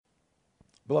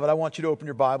Beloved, I want you to open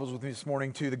your Bibles with me this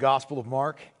morning to the Gospel of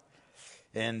Mark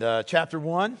and chapter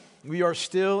 1. We are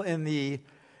still in the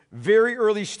very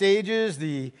early stages,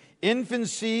 the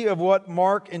infancy of what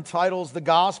Mark entitles the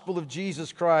Gospel of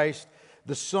Jesus Christ,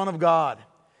 the Son of God.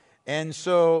 And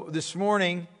so this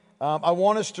morning, I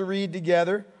want us to read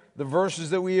together the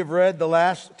verses that we have read the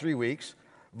last 3 weeks,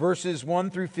 verses 1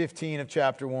 through 15 of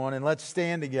chapter 1. And let's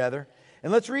stand together and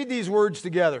let's read these words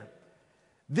together.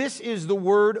 This is the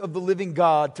word of the living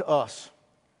God to us.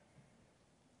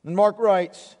 And Mark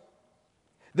writes,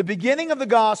 the beginning of the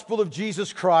gospel of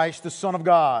Jesus Christ, the Son of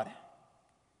God.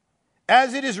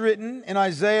 As it is written in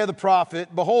Isaiah the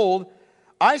prophet, behold,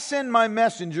 I send my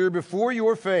messenger before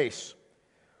your face,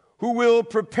 who will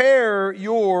prepare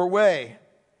your way.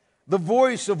 The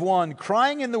voice of one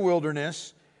crying in the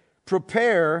wilderness,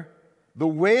 prepare the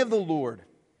way of the Lord.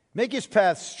 Make his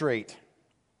path straight.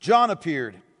 John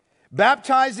appeared,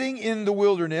 baptizing in the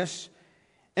wilderness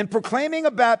and proclaiming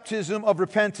a baptism of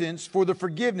repentance for the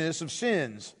forgiveness of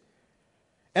sins.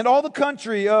 And all the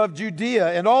country of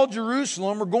Judea and all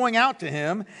Jerusalem were going out to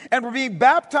him and were being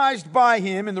baptized by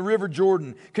him in the river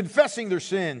Jordan, confessing their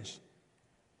sins.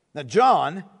 Now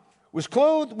John was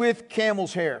clothed with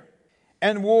camel's hair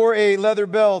and wore a leather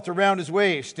belt around his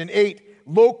waist and ate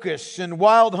locusts and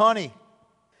wild honey.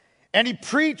 And he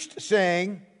preached,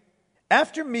 saying,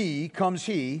 after me comes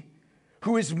he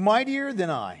who is mightier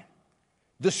than I,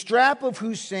 the strap of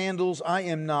whose sandals I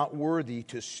am not worthy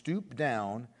to stoop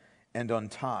down and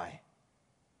untie.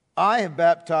 I have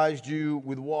baptized you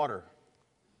with water,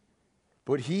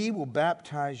 but he will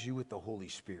baptize you with the Holy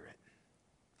Spirit.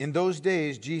 In those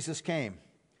days Jesus came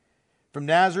from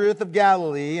Nazareth of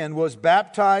Galilee and was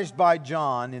baptized by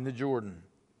John in the Jordan.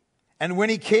 And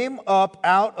when he came up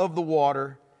out of the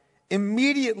water,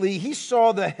 immediately he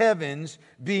saw the heavens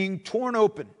being torn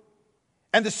open,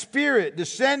 and the Spirit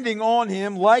descending on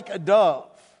him like a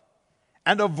dove.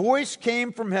 And a voice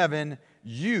came from heaven,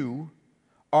 you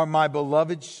are my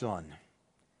beloved Son.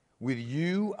 With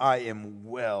you I am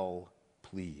well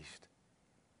pleased.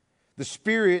 The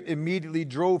Spirit immediately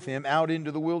drove him out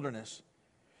into the wilderness.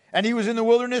 And he was in the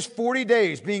wilderness 40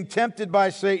 days, being tempted by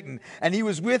Satan. And he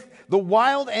was with the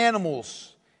wild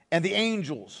animals, and the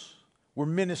angels were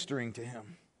ministering to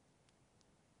him.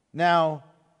 Now,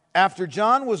 after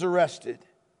John was arrested,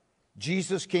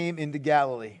 Jesus came into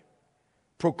Galilee,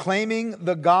 proclaiming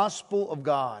the gospel of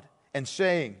God and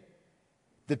saying,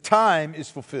 the time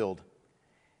is fulfilled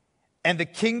and the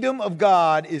kingdom of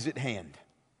God is at hand.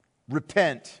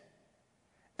 Repent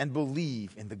and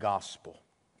believe in the gospel.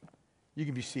 You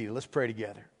can be seated. Let's pray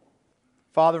together.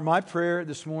 Father, my prayer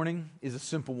this morning is a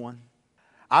simple one.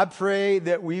 I pray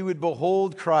that we would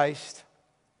behold Christ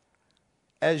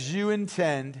as you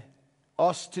intend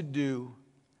us to do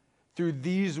through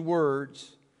these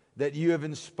words that you have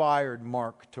inspired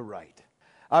Mark to write.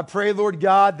 I pray, Lord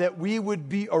God, that we would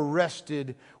be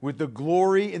arrested with the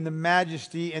glory and the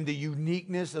majesty and the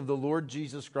uniqueness of the Lord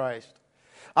Jesus Christ.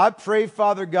 I pray,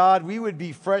 Father God, we would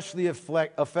be freshly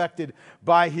affected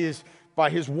by his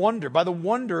wonder, by the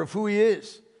wonder of who he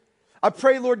is. I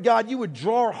pray, Lord God, you would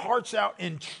draw our hearts out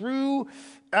in true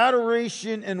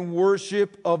adoration and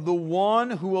worship of the one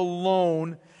who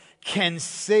alone can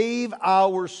save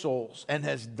our souls and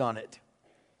has done it.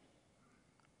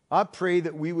 I pray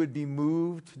that we would be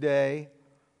moved today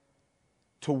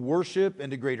to worship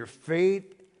and to greater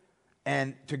faith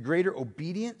and to greater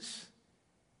obedience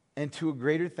and to a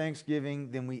greater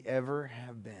thanksgiving than we ever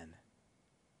have been.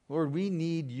 Lord, we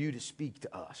need you to speak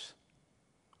to us.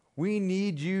 We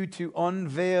need you to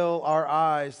unveil our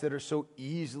eyes that so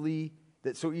easily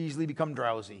become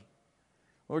drowsy.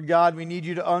 Lord God, we need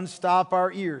you to unstop our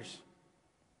ears.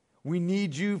 We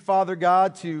need you, Father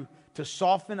God, to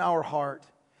soften our heart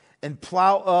and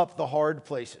plow up the hard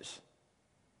places.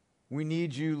 We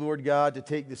need you, Lord God, to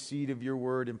take the seed of your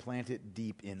word and plant it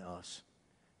deep in us.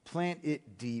 Plant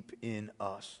it deep in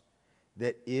us,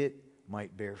 that it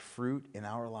might bear fruit in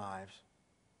our lives,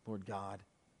 Lord God,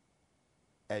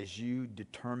 as you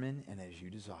determine and as you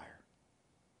desire.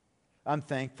 I'm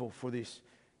thankful for these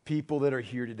people that are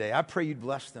here today. I pray you'd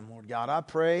bless them, Lord God. I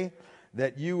pray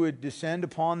that you would descend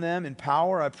upon them in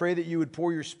power. I pray that you would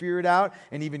pour your Spirit out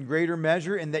in even greater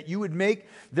measure, and that you would make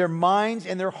their minds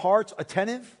and their hearts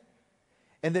attentive,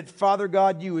 and that, Father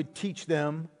God, you would teach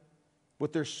them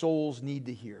what their souls need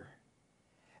to hear.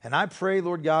 And I pray,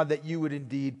 Lord God, that you would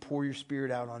indeed pour your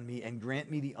Spirit out on me and grant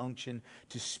me the unction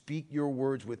to speak your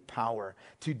words with power,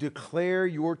 to declare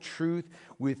your truth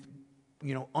with,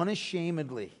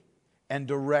 unashamedly and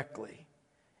directly,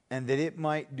 and that it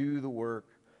might do the work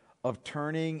of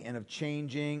turning and of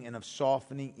changing and of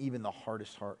softening even the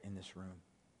hardest heart in this room.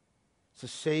 to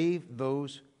save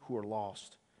those who are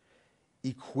lost,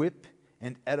 equip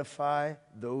and edify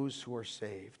those who are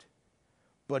saved.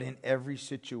 But in every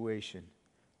situation,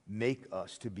 make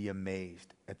us to be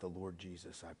amazed at the Lord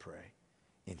Jesus, I pray.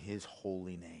 In his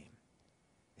holy name,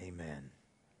 amen.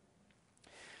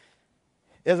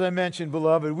 As I mentioned,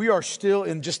 beloved, we are still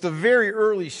in just the very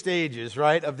early stages,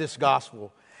 right, of this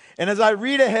gospel. And as I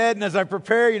read ahead and as I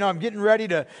prepare, I'm getting ready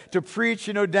to preach,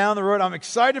 down the road. I'm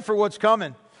excited for what's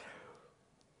coming.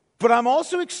 But I'm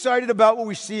also excited about what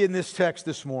we see in this text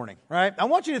this morning, right? I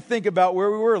want you to think about where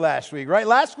we were last week, right?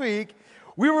 Last week,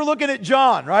 we were looking at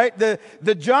John, right?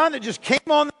 The John that just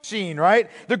came on the scene, right?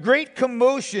 The great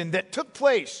commotion that took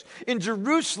place in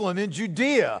Jerusalem, in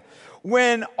Judea,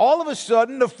 when all of a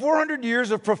sudden the 400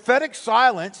 years of prophetic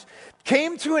silence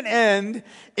came to an end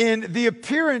in the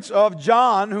appearance of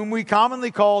John, whom we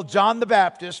commonly call John the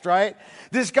Baptist, right?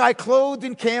 This guy clothed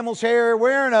in camel's hair,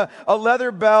 wearing a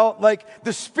leather belt, like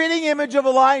the spitting image of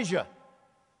Elijah.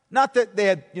 Not that they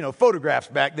had, photographs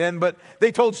back then, but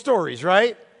they told stories,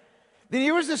 right? Then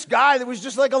here was this guy that was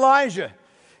just like Elijah.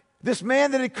 This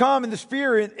man that had come in the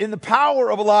spirit, in the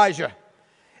power of Elijah,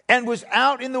 and was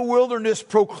out in the wilderness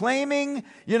proclaiming,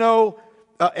 and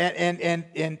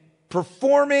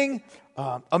performing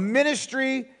a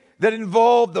ministry that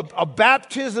involved a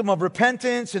baptism of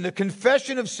repentance and the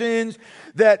confession of sins,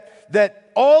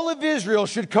 that all of Israel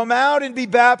should come out and be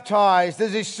baptized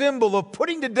as a symbol of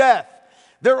putting to death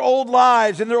their old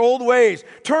lives and their old ways,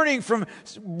 turning from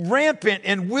rampant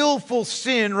and willful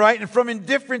sin, right, and from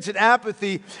indifference and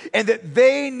apathy, and that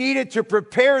they needed to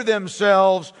prepare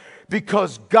themselves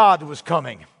because God was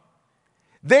coming.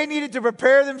 They needed to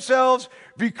prepare themselves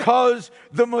because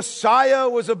the Messiah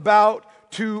was about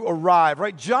to arrive,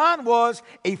 right? John was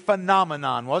a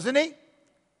phenomenon, wasn't he?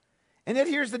 And yet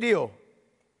here's the deal.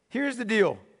 Here's the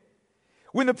deal.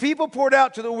 When the people poured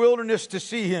out to the wilderness to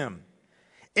see him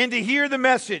and to hear the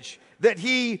message that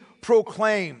he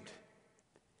proclaimed,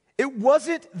 it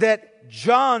wasn't that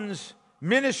John's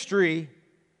ministry,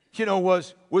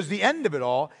 was the end of it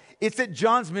all. It's that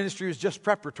John's ministry was just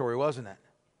preparatory, wasn't it?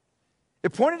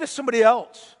 It pointed to somebody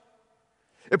else.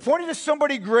 It pointed to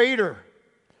somebody greater.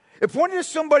 It pointed to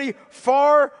somebody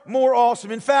far more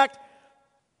awesome. In fact,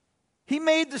 he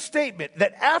made the statement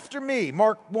that after me,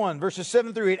 Mark 1, verses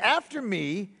 7 through 8, after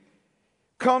me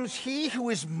comes he who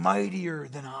is mightier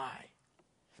than I,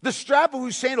 the strap of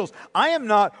whose sandals I am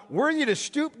not worthy to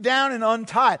stoop down and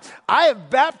untie. I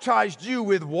have baptized you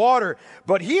with water,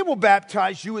 but he will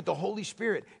baptize you with the Holy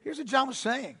Spirit. Here's what John was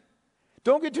saying.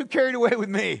 Don't get too carried away with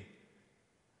me.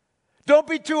 Don't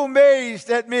be too amazed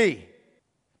at me.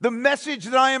 The message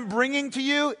that I am bringing to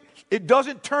you, it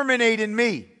doesn't terminate in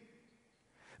me.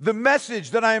 The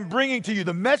message that I am bringing to you,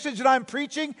 the message that I'm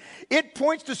preaching, it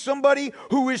points to somebody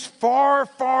who is far,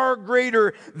 far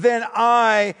greater than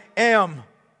I am.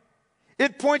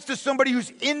 It points to somebody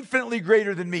who's infinitely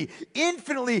greater than me,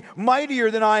 infinitely mightier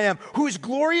than I am, who is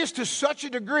glorious to such a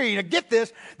degree, now get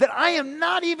this, that I am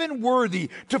not even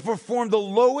worthy to perform the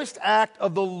lowest act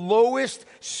of the lowest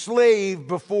slave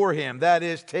before him. That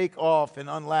is, take off and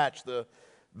unlatch the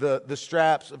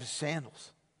straps of his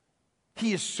sandals.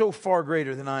 He is so far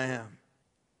greater than I am.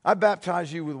 I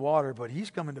baptize you with water, but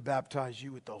he's coming to baptize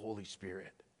you with the Holy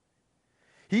Spirit.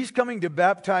 He's coming to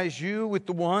baptize you with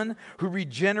the one who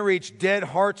regenerates dead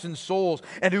hearts and souls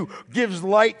and who gives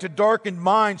light to darkened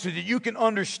minds so that you can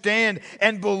understand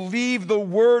and believe the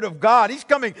Word of God. He's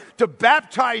coming to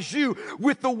baptize you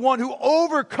with the one who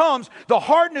overcomes the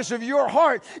hardness of your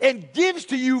heart and gives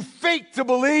to you faith to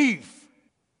believe.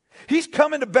 He's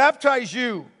coming to baptize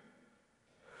you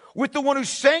with the one who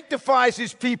sanctifies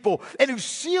his people and who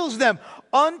seals them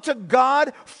unto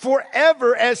God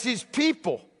forever as his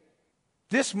people.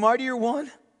 This mightier one,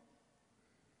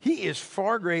 he is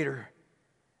far greater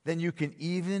than you can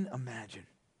even imagine.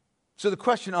 So the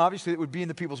question, obviously, that would be in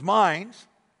the people's minds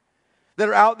that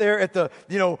are out there at the,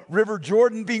 River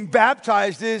Jordan being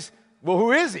baptized is, well,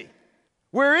 who is he?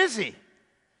 Where is he?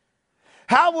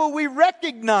 How will we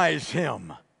recognize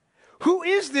him? Who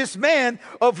is this man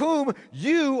of whom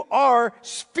you are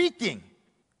speaking?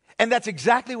 And that's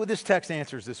exactly what this text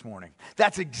answers this morning.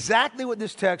 That's exactly what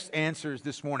this text answers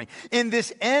this morning. In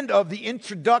this end of the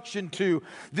introduction to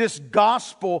this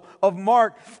Gospel of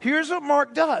Mark, here's what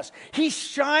Mark does. He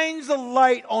shines a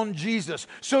light on Jesus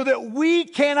so that we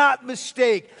cannot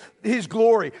mistake his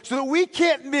glory, so that we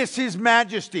can't miss his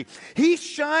majesty. He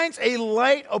shines a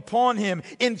light upon him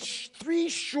in 3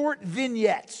 short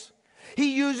vignettes.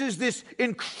 He uses this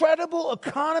incredible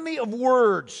economy of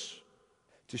words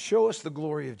to show us the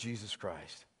glory of Jesus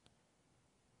Christ,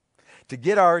 to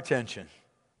get our attention,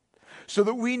 so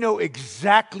that we know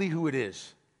exactly who it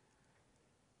is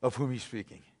of whom he's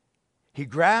speaking. He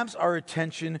grabs our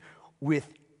attention with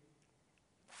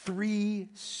 3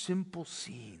 simple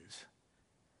scenes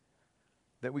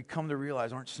that we come to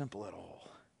realize aren't simple at all.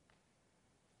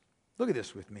 Look at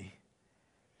this with me.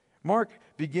 Mark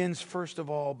begins, first of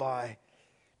all, by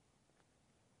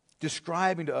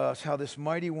describing to us how this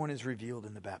mighty one is revealed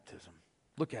in the baptism.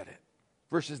 Look at it.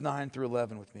 Verses 9 through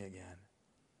 11 with me again.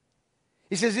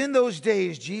 He says, in those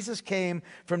days, Jesus came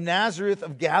from Nazareth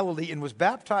of Galilee and was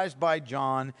baptized by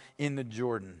John in the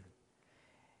Jordan.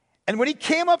 And when he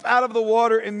came up out of the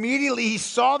water, immediately he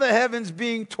saw the heavens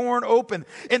being torn open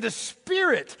and the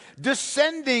Spirit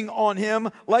descending on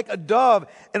him like a dove.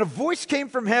 And a voice came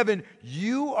from heaven,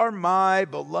 "You are my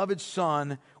beloved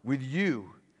Son, with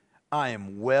you I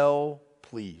am well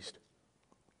pleased."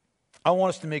 I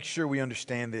want us to make sure we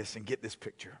understand this and get this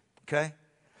picture, okay?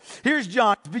 Here's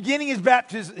John beginning his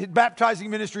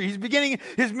baptizing ministry. He's beginning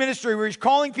his ministry where he's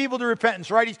calling people to repentance,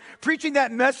 right? He's preaching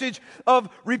that message of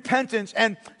repentance.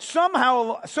 And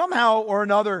somehow or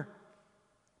another,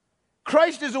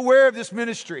 Christ is aware of this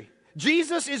ministry.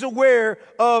 Jesus is aware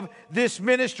of this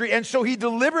ministry. And so he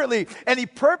deliberately and he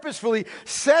purposefully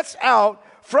sets out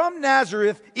from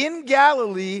Nazareth in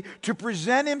Galilee to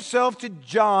present himself to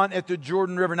John at the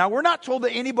Jordan River. Now, we're not told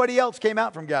that anybody else came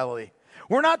out from Galilee.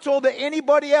 We're not told that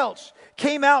anybody else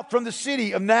came out from the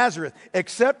city of Nazareth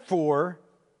except for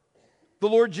the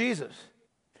Lord Jesus.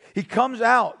 He comes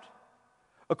out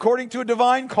according to a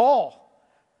divine call,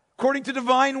 according to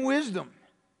divine wisdom.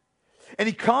 And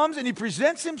he comes and he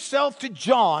presents himself to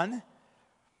John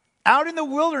out in the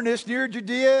wilderness near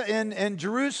Judea and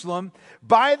Jerusalem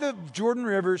by the Jordan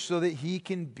River so that he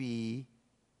can be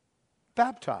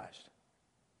baptized.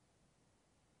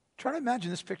 Try to imagine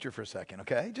this picture for a second,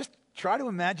 okay? Just try to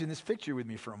imagine this picture with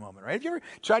me for a moment, right? Have you ever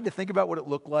tried to think about what it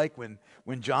looked like when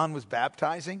John was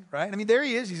baptizing, right? I mean, there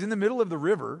he is. He's in the middle of the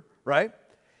river, right?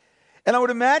 And I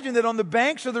would imagine that on the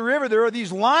banks of the river, there are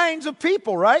these lines of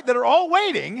people, right, that are all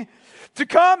waiting to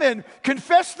come and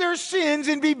confess their sins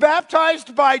and be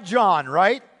baptized by John,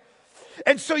 right?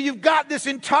 And so you've got this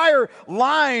entire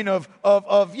line of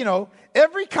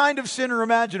every kind of sinner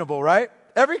imaginable, right?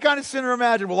 Every kind of sinner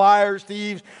imaginable. Liars,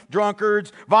 thieves,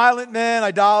 drunkards, violent men,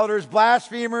 idolaters,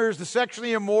 blasphemers, the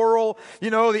sexually immoral,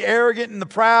 the arrogant and the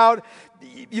proud.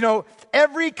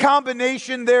 Every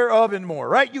combination thereof and more,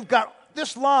 right? You've got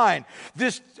this line,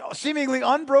 this seemingly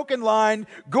unbroken line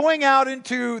going out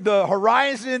into the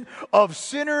horizon of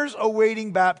sinners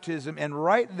awaiting baptism. And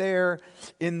right there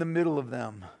in the middle of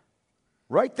them,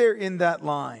 right there in that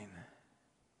line,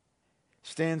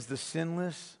 stands the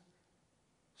sinless,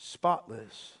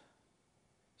 spotless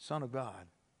Son of God.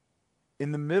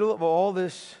 In the middle of all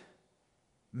this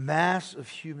mass of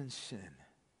human sin,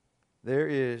 there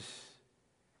is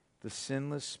the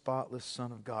sinless, spotless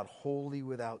Son of God, holy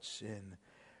without sin,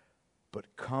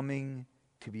 but coming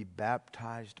to be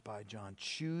baptized by John,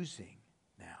 choosing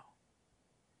now,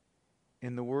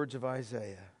 in the words of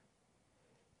Isaiah,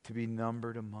 to be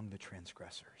numbered among the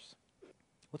transgressors.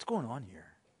 What's going on here?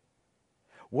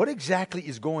 What exactly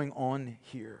is going on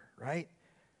here, right?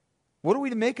 What are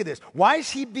we to make of this? Why is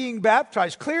he being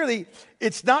baptized? Clearly,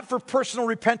 it's not for personal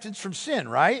repentance from sin,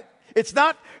 right? It's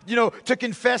not, to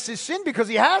confess his sin because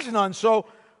he has none. So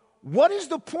what is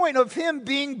the point of him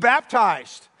being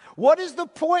baptized? What is the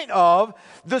point of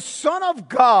the Son of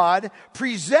God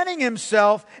presenting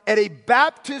himself at a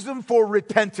baptism for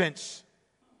repentance?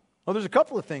 Well, there's a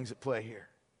couple of things at play here.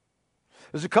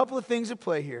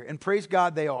 And praise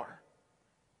God they are.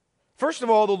 First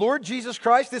of all, the Lord Jesus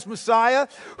Christ, this Messiah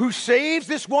who saves,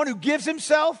 this one who gives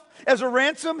himself as a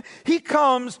ransom, he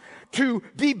comes to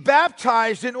be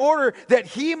baptized in order that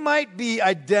he might be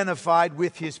identified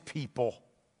with his people.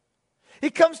 He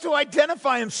comes to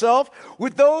identify himself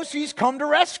with those he's come to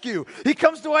rescue. He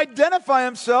comes to identify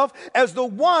himself as the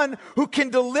one who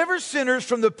can deliver sinners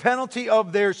from the penalty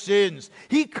of their sins.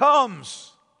 He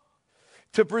comes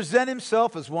to present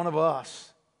himself as one of us.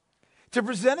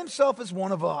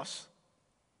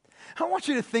 I want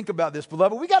you to think about this,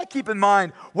 beloved. We got to keep in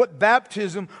mind what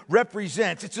baptism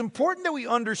represents. It's important that we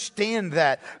understand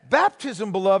that.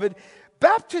 Baptism, beloved,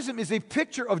 baptism is a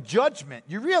picture of judgment.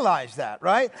 You realize that,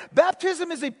 right?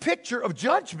 Baptism is a picture of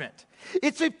judgment.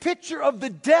 It's a picture of the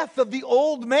death of the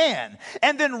old man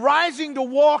and then rising to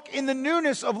walk in the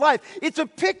newness of life. It's a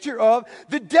picture of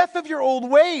the death of your old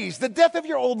ways, the death of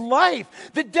your old life,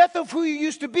 the death of who you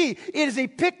used to be. It is a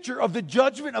picture of the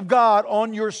judgment of God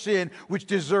on your sin, which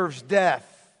deserves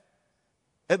death.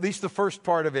 At least the first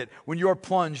part of it, when you are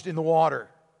plunged in the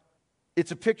water.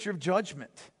 It's a picture of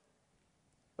judgment.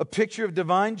 A picture of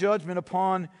divine judgment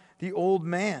upon the old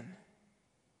man.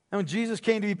 And when Jesus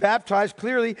came to be baptized,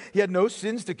 clearly he had no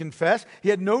sins to confess. He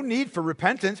had no need for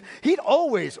repentance. He'd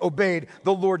always obeyed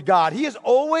the Lord God. He has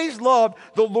always loved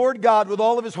the Lord God with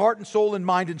all of his heart and soul and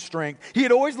mind and strength. He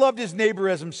had always loved his neighbor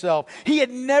as himself. He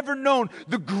had never known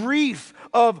the grief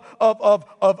of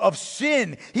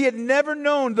sin. He had never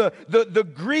known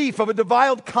the grief of a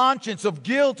defiled conscience, of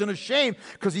guilt and of shame,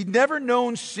 because he'd never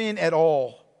known sin at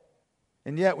all.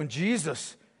 And yet when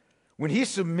he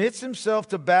submits himself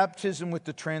to baptism with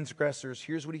the transgressors,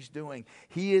 here's what he's doing.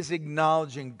 He is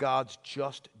acknowledging God's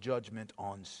just judgment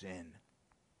on sin.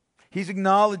 He's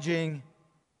acknowledging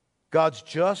God's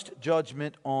just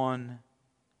judgment on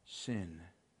sin.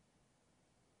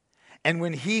 And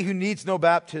when he who needs no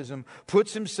baptism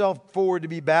puts himself forward to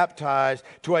be baptized,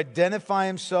 to identify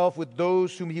himself with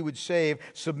those whom he would save,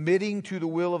 submitting to the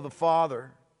will of the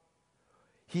Father,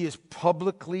 he is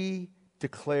publicly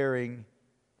declaring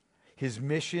his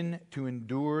mission to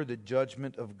endure the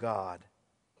judgment of God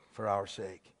for our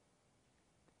sake,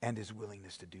 and his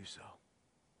willingness to do so.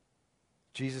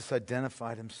 Jesus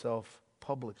identified himself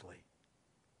publicly.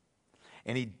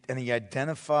 And he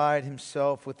identified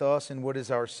himself with us in what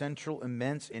is our central,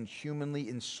 immense, and humanly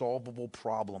insolvable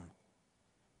problem,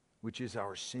 which is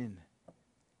our sin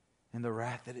and the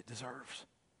wrath that it deserves.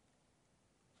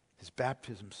 His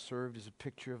baptism served as a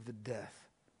picture of the death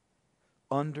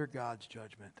under God's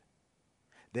judgment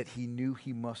that he knew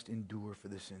he must endure for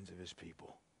the sins of his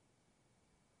people.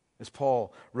 As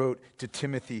Paul wrote to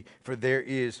Timothy, for there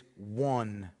is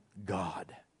one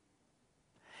God,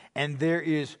 and there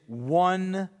is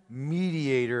one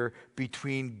mediator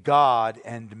between God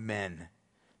and men,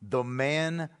 the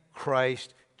man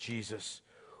Christ Jesus,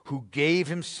 who gave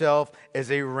himself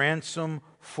as a ransom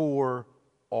for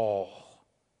all.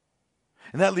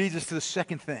 And that leads us to the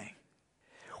second thing.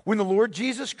 When the Lord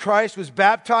Jesus Christ was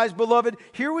baptized, beloved,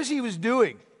 here was he was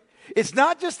doing. It's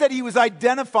not just that he was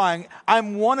identifying,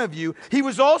 I'm one of you. He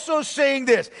was also saying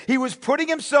this. He was putting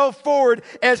himself forward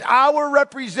as our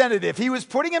representative. He was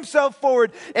putting himself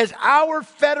forward as our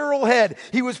federal head.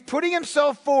 He was putting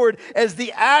himself forward as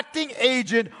the acting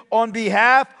agent on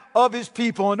behalf of his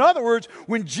people. In other words,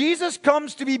 when Jesus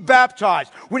comes to be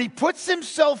baptized, when he puts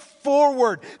himself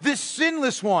forward, this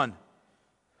sinless one,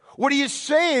 what he is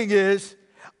saying is,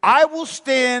 I will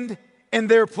stand in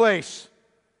their place.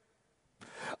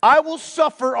 I will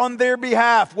suffer on their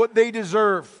behalf what they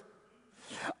deserve.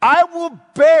 I will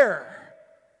bear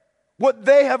what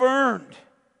they have earned.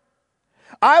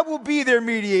 I will be their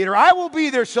mediator. I will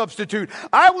be their substitute.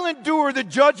 I will endure the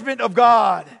judgment of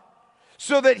God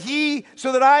so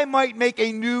that I might make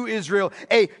a new Israel,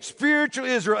 a spiritual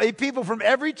Israel, a people from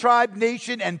every tribe,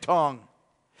 nation, and tongue.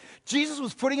 Jesus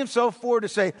was putting himself forward to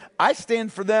say, I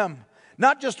stand for them.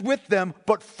 Not just with them,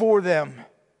 but for them.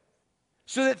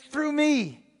 So that through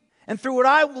me and through what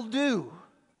I will do,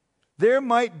 there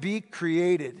might be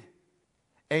created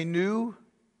a new,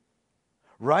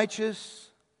 righteous,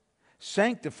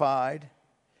 sanctified,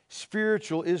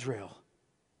 spiritual Israel.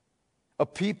 A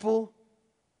people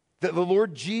that the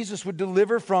Lord Jesus would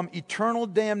deliver from eternal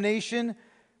damnation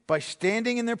by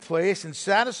standing in their place and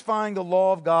satisfying the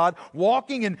law of God,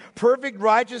 walking in perfect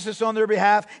righteousness on their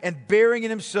behalf, and bearing in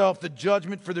himself the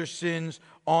judgment for their sins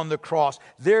on the cross,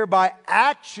 thereby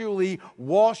actually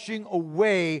washing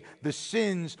away the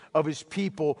sins of his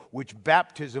people, which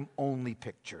baptism only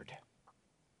pictured.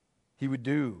 He would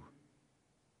do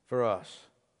for us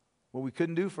what we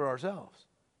couldn't do for ourselves.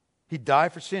 He'd die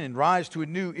for sin and rise to a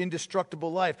new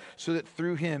indestructible life so that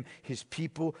through him, his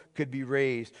people could be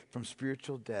raised from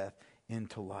spiritual death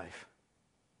into life.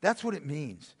 That's what it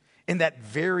means in that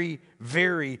very,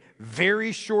 very,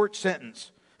 very short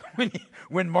sentence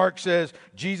when Mark says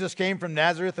Jesus came from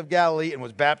Nazareth of Galilee and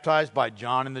was baptized by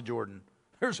John in the Jordan.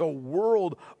 There's a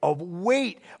world of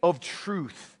weight of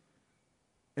truth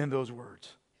in those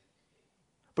words.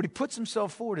 But he puts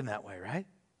himself forward in that way, right?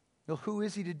 Well, who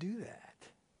is he to do that?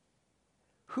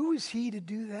 Who is he to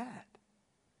do that?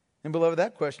 And beloved,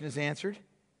 that question is answered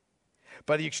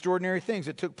by the extraordinary things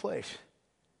that took place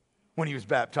when he was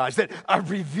baptized, that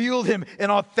revealed him and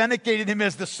authenticated him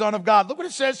as the Son of God. Look what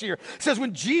it says here. It says,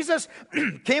 when Jesus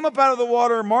came up out of the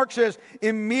water, Mark says,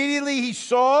 immediately he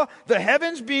saw the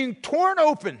heavens being torn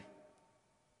open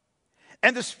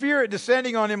and the Spirit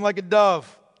descending on him like a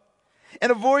dove. And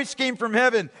a voice came from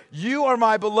heaven, you are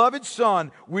my beloved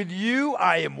Son, with you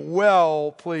I am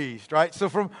well pleased. Right? So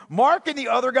from Mark and the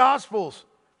other Gospels,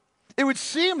 it would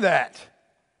seem that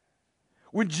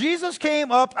when Jesus came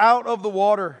up out of the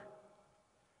water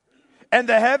and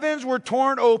the heavens were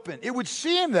torn open, it would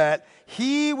seem that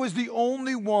he was the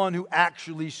only one who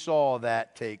actually saw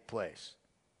that take place.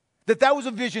 That was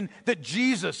a vision that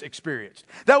Jesus experienced.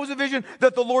 That was a vision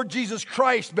that the Lord Jesus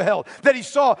Christ beheld. That he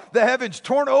saw the heavens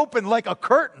torn open like a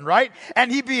curtain, right?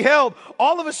 And he beheld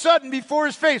all of a sudden before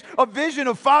his face a vision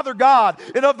of Father God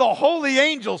and of the holy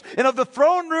angels and of the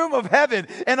throne room of heaven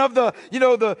and of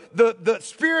the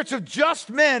spirits of just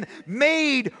men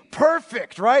made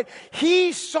perfect, right?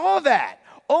 He saw that.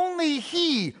 Only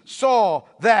he saw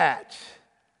that.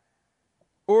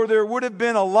 Or there would have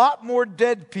been a lot more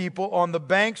dead people on the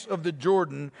banks of the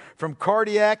Jordan from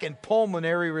cardiac and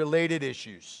pulmonary related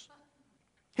issues.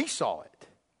 He saw it.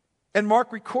 And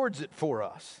Mark records it for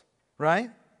us,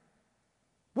 right?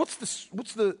 What's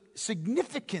the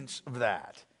significance of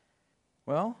that?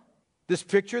 Well, this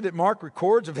picture that Mark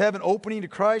records of heaven opening to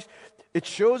Christ, it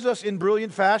shows us in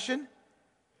brilliant fashion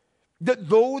that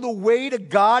though the way to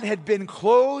God had been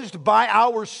closed by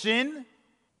our sin,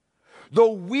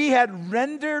 though we had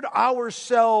rendered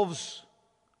ourselves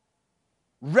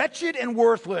wretched and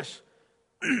worthless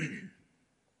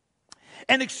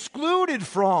and excluded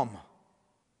from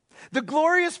the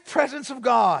glorious presence of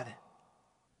God,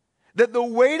 that the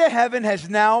way to heaven has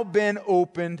now been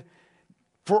opened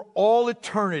for all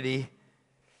eternity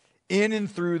in and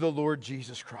through the Lord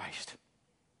Jesus Christ.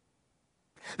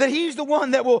 That he's the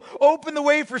one that will open the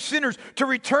way for sinners to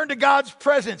return to God's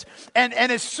presence. And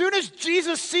as soon as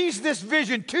Jesus sees this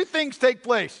vision, two things take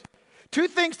place. Two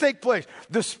things take place.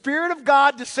 The Spirit of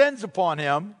God descends upon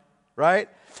him, right?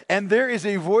 And there is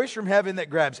a voice from heaven that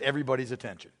grabs everybody's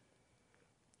attention.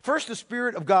 First, the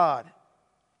Spirit of God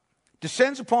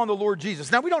descends upon the Lord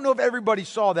Jesus. Now, we don't know if everybody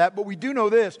saw that, but we do know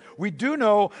this. We do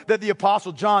know that the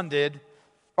Apostle John did.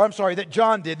 That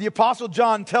John did. The Apostle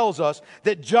John tells us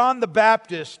that John the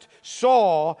Baptist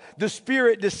saw the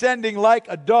Spirit descending like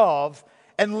a dove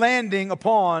and landing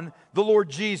upon the Lord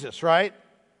Jesus, right?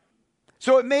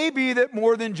 So it may be that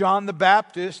more than John the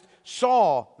Baptist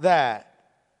saw that.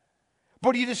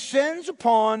 But he descends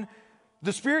upon,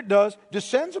 the Spirit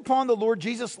descends upon the Lord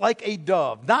Jesus like a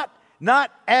dove.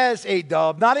 Not as a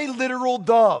dove, not a literal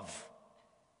dove.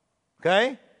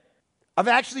 Okay? I've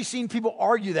actually seen people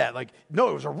argue that, like, no,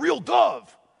 it was a real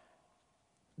dove.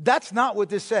 That's not what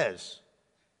this says.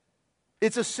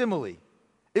 It's a simile.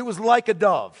 It was like a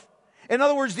dove. In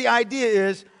other words, the idea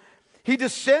is he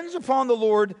descends upon the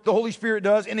Lord, the Holy Spirit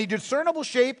does, in a discernible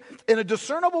shape, in a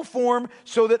discernible form,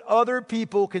 so that other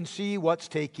people can see what's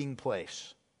taking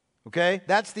place. Okay?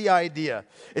 That's the idea.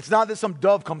 It's not that some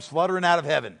dove comes fluttering out of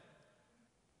heaven.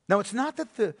 Now, it's not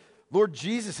that the Lord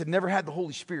Jesus had never had the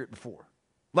Holy Spirit before.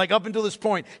 Like up until this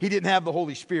point, he didn't have the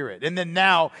Holy Spirit. And then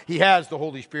now he has the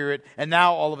Holy Spirit. And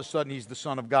now all of a sudden he's the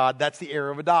Son of God. That's the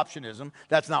era of adoptionism.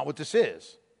 That's not what this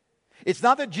is. It's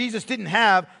not that Jesus didn't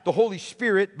have the Holy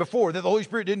Spirit before, that the Holy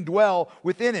Spirit didn't dwell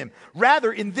within him.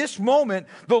 Rather, in this moment,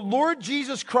 the Lord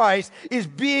Jesus Christ is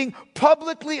being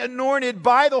publicly anointed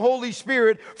by the Holy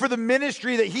Spirit for the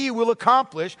ministry that he will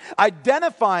accomplish,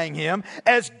 identifying him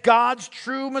as God's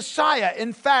true Messiah.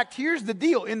 In fact, here's the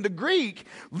deal. In the Greek,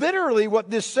 literally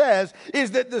what this says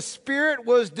is that the Spirit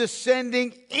was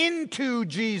descending into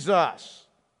Jesus,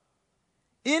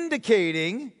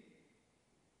 indicating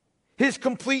his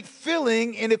complete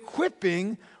filling and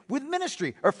equipping with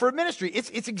ministry, or for ministry.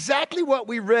 It's exactly what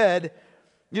we read,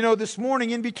 this morning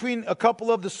in between a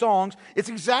couple of the songs. It's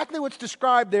exactly what's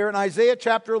described there in Isaiah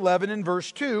chapter 11 and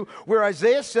verse 2, where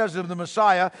Isaiah says of the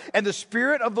Messiah, "And the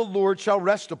Spirit of the Lord shall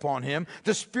rest upon him,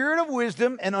 the Spirit of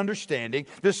wisdom and understanding,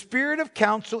 the Spirit of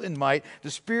counsel and might, the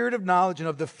Spirit of knowledge and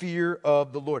of the fear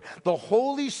of the Lord." The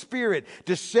Holy Spirit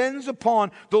descends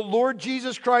upon the Lord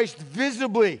Jesus Christ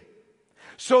visibly,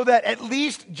 so that at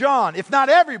least John, if not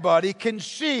everybody, can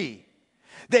see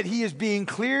that he is being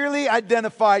clearly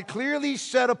identified, clearly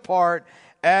set apart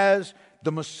as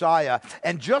the Messiah.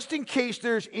 And just in case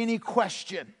there's any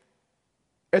question,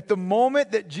 at the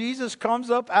moment that Jesus comes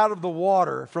up out of the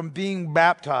water from being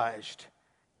baptized,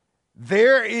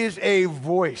 there is a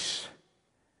voice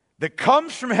that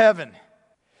comes from heaven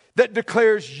that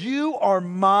declares, "You are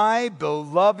my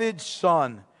beloved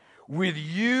Son. With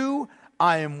you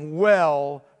I am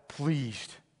well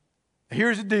pleased."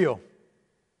 Here's the deal.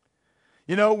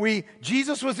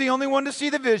 Jesus was the only one to see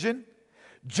the vision.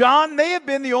 John may have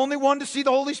been the only one to see the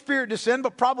Holy Spirit descend,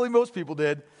 but probably most people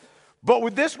did. But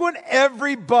with this one,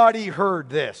 everybody heard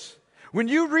this. When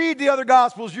you read the other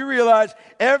Gospels, you realize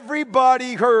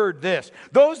everybody heard this.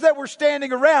 Those that were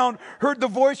standing around heard the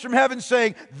voice from heaven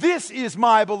saying, "This is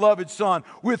my beloved Son,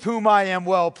 with whom I am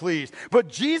well pleased." But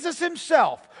Jesus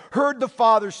himself heard the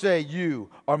Father say, "You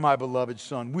are my beloved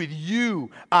Son. With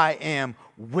you I am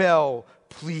well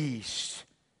pleased."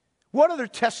 What other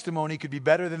testimony could be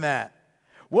better than that?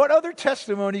 What other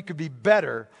testimony could be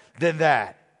better than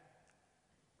that?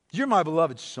 You're my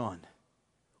beloved Son.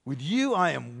 With you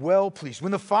I am well pleased.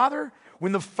 When the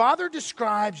Father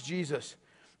describes Jesus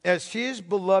as his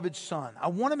beloved Son, I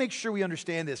want to make sure we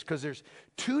understand this because there's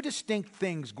two distinct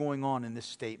things going on in this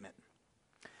statement.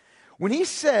 When he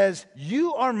says,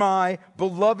 you are my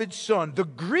beloved Son, the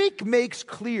Greek makes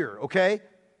clear, okay?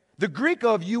 The Greek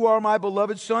of you are my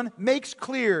beloved Son makes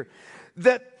clear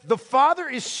that the Father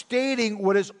is stating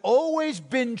what has always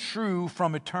been true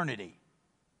from eternity.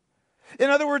 In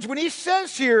other words, when he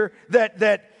says here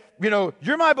that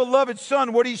you're my beloved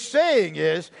Son, what he's saying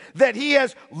is that he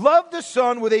has loved the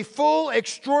Son with a full,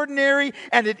 extraordinary,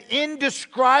 and an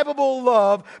indescribable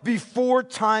love before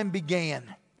time began.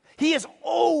 He has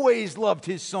always loved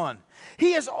his Son.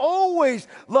 He has always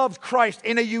loved Christ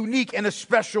in a unique and a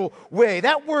special way.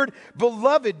 That word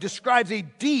beloved describes a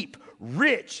deep,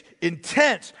 rich,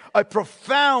 intense, a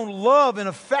profound love and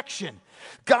affection.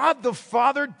 God the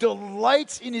Father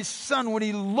delights in his Son. When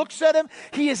he looks at him,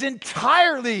 he is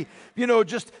entirely,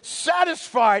 just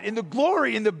satisfied in the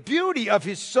glory and the beauty of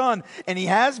his Son. And he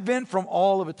has been from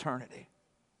all of eternity.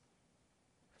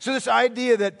 So this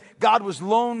idea that God was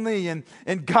lonely and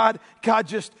God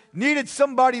just needed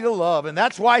somebody to love, and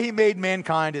that's why he made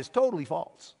mankind, is totally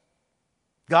false.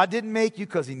 God didn't make you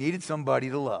because he needed somebody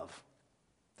to love.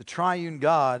 The triune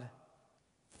God,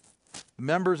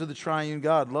 members of the triune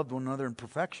God loved one another in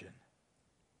perfection.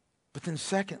 But then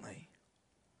secondly,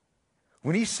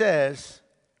 when he says,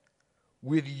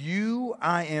 with you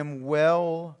I am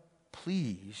well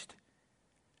pleased,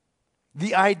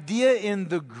 the idea in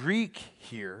the Greek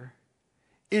here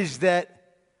is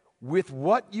that with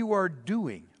what you are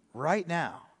doing right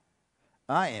now,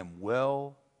 I am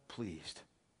well pleased.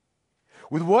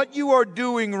 With what you are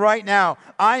doing right now,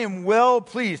 I am well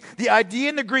pleased. The idea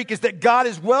in the Greek is that God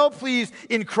is well pleased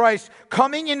in Christ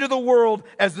coming into the world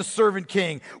as the servant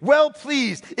king. Well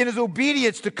pleased in his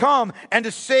obedience to come and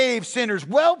to save sinners.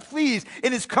 Well pleased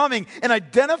in his coming and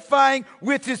identifying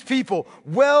with his people.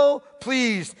 Well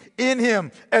pleased in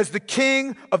him as the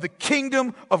king of the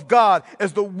kingdom of God,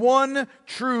 as the one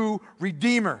true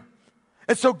Redeemer.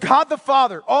 And so God the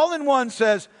Father, all in one,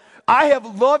 says, I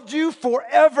have loved you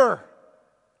forever.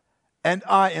 And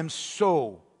I am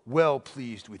so well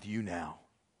pleased with you now.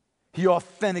 He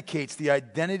authenticates the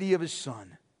identity of his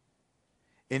Son,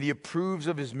 and he approves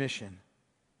of his mission,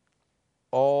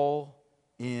 all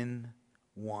in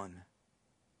one.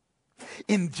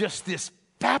 In just this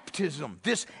baptism,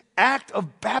 this act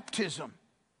of baptism,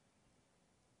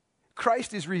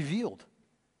 Christ is revealed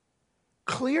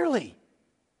clearly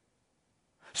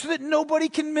so that nobody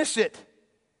can miss it.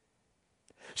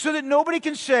 So that nobody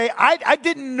can say, I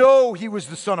didn't know he was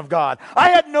the Son of God.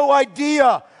 I had no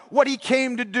idea what he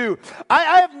came to do.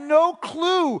 I have no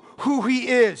clue who he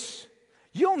is.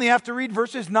 You only have to read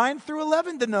verses 9 through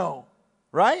 11 to know,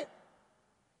 right?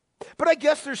 But I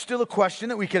guess there's still a question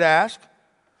that we could ask.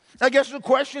 I guess the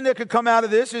question that could come out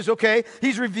of this is, okay,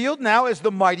 he's revealed now as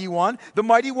the mighty one. The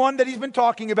mighty one that he's been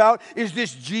talking about is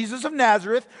this Jesus of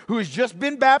Nazareth who has just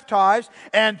been baptized.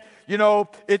 And,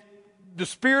 the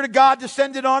Spirit of God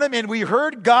descended on him, and we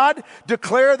heard God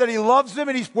declare that he loves him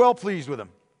and he's well pleased with him.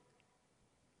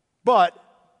 But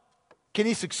can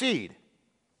he succeed?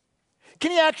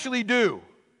 Can he actually do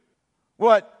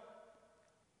what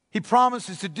he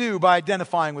promises to do by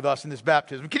identifying with us in this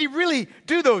baptism? Can he really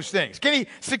do those things? Can he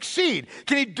succeed?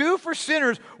 Can he do for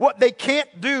sinners what they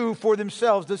can't do for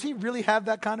themselves? Does he really have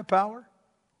that kind of power?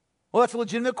 Well, that's a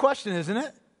legitimate question, isn't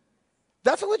it?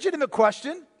 That's a legitimate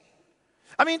question.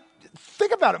 I mean,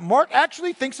 think about it. Mark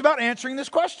actually thinks about answering this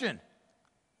question,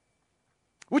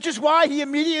 which is why he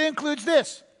immediately includes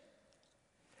this.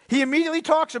 He immediately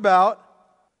talks about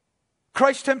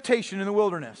Christ's temptation in the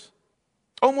wilderness.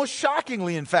 Almost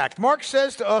shockingly, in fact. Mark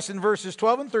says to us in verses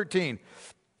 12 and 13,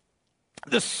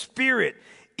 the Spirit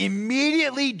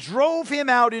immediately drove him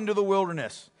out into the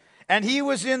wilderness. And he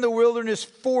was in the wilderness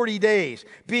 40 days,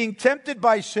 being tempted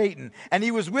by Satan. And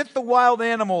he was with the wild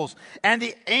animals, and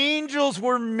the angels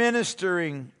were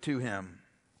ministering to him.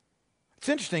 It's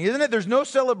interesting, isn't it? There's no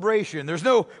celebration. There's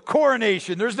no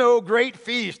coronation. There's no great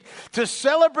feast to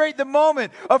celebrate the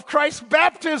moment of Christ's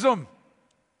baptism,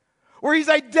 where he's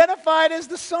identified as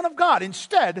the Son of God.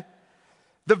 Instead,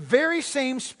 the very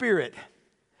same Spirit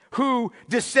who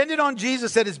descended on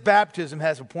Jesus at his baptism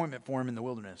has appointment for him in the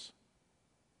wilderness.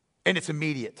 And it's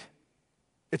immediate.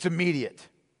 It's immediate.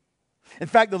 In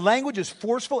fact, the language is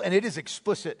forceful and it is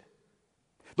explicit.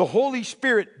 The Holy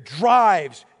Spirit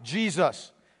drives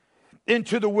Jesus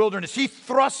into the wilderness. He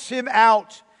thrusts him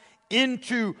out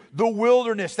into the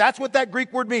wilderness. That's what that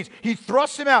Greek word means. He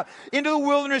thrusts him out into the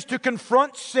wilderness to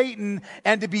confront Satan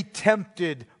and to be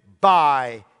tempted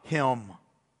by him.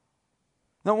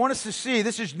 Now, I want us to see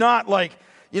this is not like,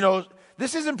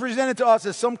 this isn't presented to us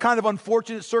as some kind of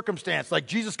unfortunate circumstance, like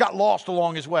Jesus got lost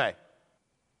along his way.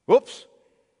 Whoops.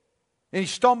 And he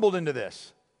stumbled into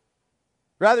this.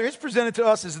 Rather, it's presented to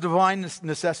us as a divine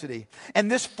necessity. And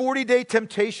this 40-day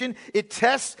temptation, it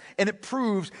tests and it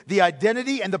proves the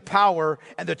identity and the power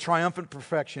and the triumphant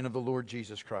perfection of the Lord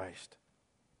Jesus Christ.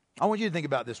 I want you to think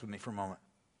about this with me for a moment.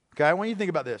 Okay, I want you to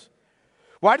think about this.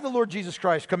 Why did the Lord Jesus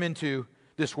Christ come into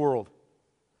this world?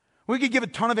 We could give a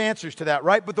ton of answers to that,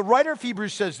 right? But the writer of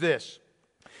Hebrews says this.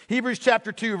 Hebrews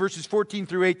chapter 2, verses 14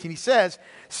 through 18. He says,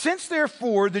 "Since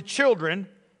therefore the children,"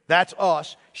 that's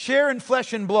us, "share in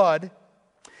flesh and blood,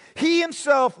 he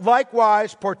himself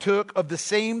likewise partook of the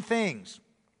same things,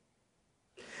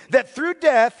 that through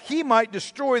death he might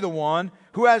destroy the one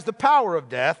who has the power of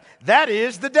death, that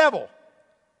is, the devil,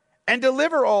 and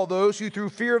deliver all those who through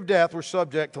fear of death were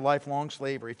subject to lifelong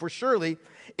slavery. For surely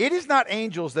it is not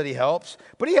angels that he helps,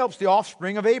 but he helps the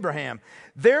offspring of Abraham.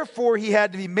 Therefore he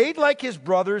had to be made like his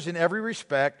brothers in every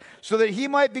respect, so that he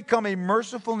might become a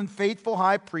merciful and faithful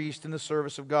high priest in the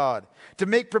service of God, to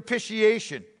make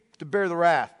propitiation, to bear the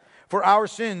wrath for our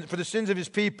sins, for the sins of his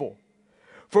people.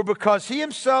 For because he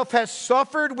himself has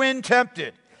suffered when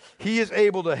tempted, he is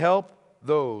able to help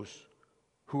those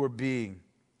who are being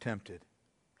tempted."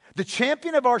 The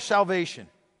champion of our salvation,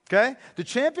 okay? The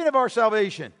champion of our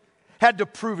salvation had to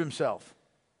prove himself.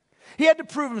 He had to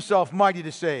prove himself mighty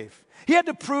to save. He had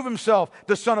to prove himself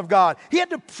the Son of God. He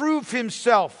had to prove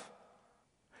himself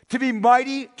to be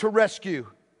mighty to rescue.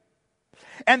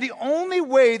 And the only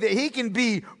way that he can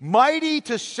be mighty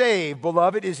to save,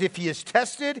 beloved, is if he is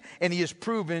tested and he is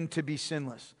proven to be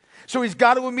sinless. So he's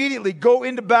got to immediately go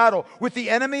into battle with the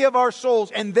enemy of our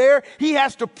souls, and there he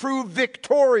has to prove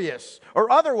victorious,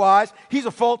 or otherwise he's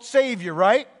a false savior,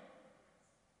 right?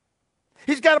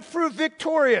 He's got to prove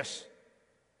victorious.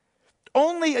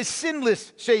 Only a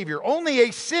sinless savior, only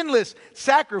a sinless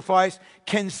sacrifice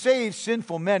can save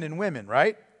sinful men and women,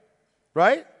 right?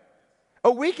 Right?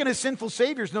 A weak and a sinful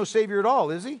savior is no savior at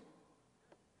all, is he?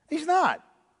 He's not.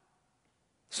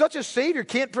 Such a savior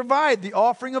can't provide the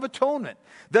offering of atonement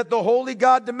that the holy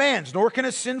God demands, nor can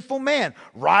a sinful man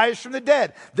rise from the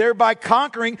dead, thereby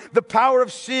conquering the power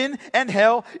of sin and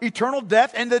hell, eternal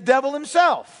death, and the devil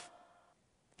himself.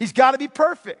 He's got to be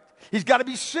perfect. He's got to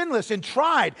be sinless and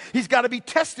tried. He's got to be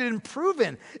tested and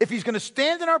proven if he's going to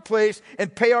stand in our place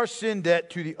and pay our sin debt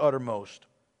to the uttermost.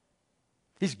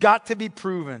 He's got to be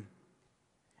proven.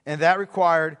 And that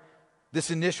required this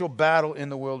initial battle in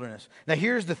the wilderness. Now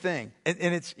here's the thing, and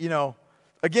it's,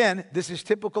 again, this is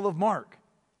typical of Mark.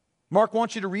 Mark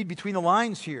wants you to read between the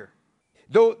lines here.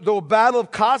 Though a battle of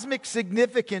cosmic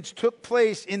significance took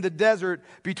place in the desert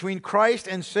between Christ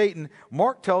and Satan,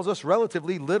 Mark tells us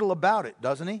relatively little about it,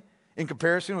 doesn't he? In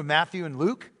comparison with Matthew and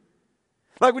Luke.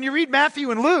 Like when you read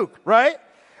Matthew and Luke, right?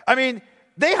 I mean,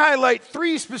 they highlight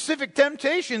 3 specific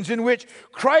temptations in which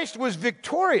Christ was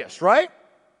victorious, right?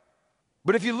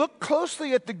 But if you look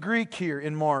closely at the Greek here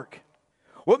in Mark,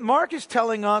 what Mark is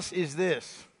telling us is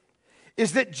this,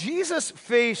 is that Jesus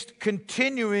faced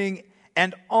continuing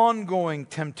and ongoing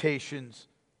temptations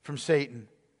from Satan.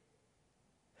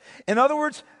 In other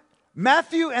words,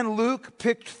 Matthew and Luke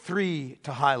picked 3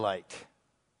 to highlight.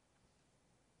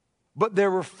 But there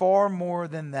were far more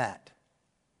than that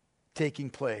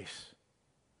taking place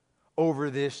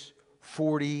over this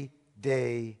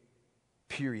 40-day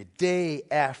period, day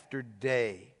after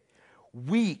day,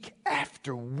 week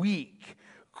after week.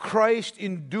 Christ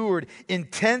endured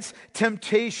intense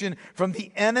temptation from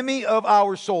the enemy of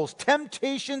our souls.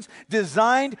 Temptations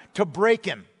designed to break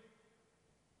him.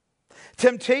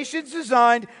 Temptations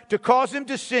designed to cause him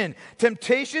to sin.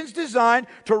 Temptations designed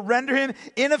to render him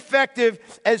ineffective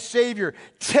as Savior.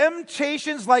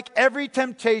 Temptations like every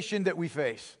temptation that we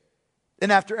face.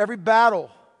 And after every battle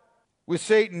with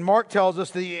Satan, Mark tells us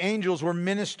the angels were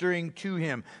ministering to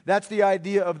him. That's the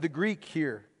idea of the Greek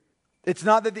here. It's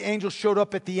not that the angels showed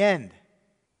up at the end.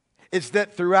 It's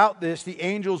that throughout this, the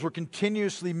angels were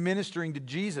continuously ministering to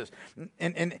Jesus.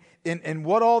 And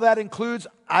what all that includes,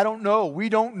 I don't know. We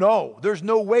don't know. There's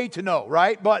no way to know,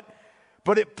 right? But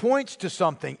it points to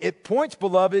something. It points,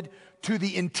 beloved, to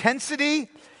the intensity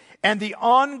and the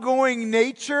ongoing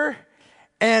nature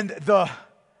and the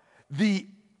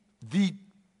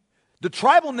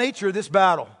tribal nature of this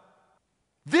battle.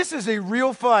 This is a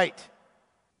real fight.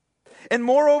 And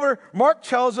moreover, Mark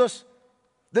tells us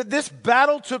that this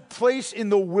battle took place in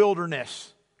the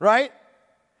wilderness, right?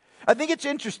 I think it's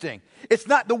interesting. It's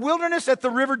not, the wilderness at the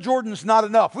River Jordan is not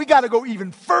enough. We got to go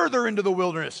even further into the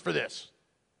wilderness for this.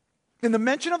 And the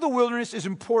mention of the wilderness is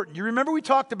important. You remember we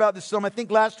talked about this some, I think,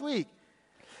 last week.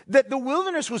 That the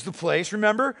wilderness was the place,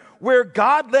 remember, where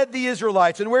God led the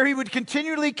Israelites and where he would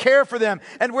continually care for them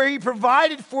and where he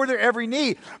provided for their every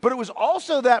need. But it was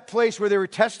also that place where they were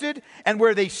tested and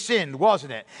where they sinned,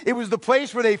 wasn't it? It was the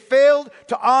place where they failed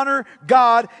to honor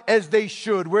God as they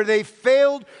should, where they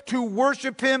failed to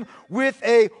worship him with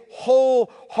a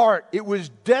whole heart. It was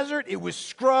desert, it was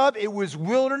scrub, it was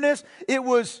wilderness. It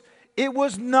was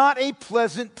not a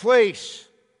pleasant place.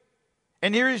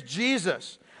 And here is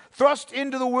Jesus, thrust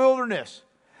into the wilderness.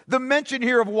 The mention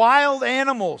here of wild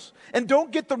animals. And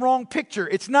don't get the wrong picture.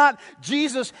 It's not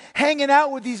Jesus hanging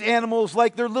out with these animals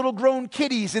like they're little grown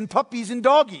kitties and puppies and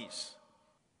doggies.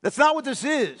 That's not what this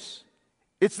is.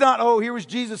 It's not, oh, here was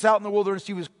Jesus out in the wilderness.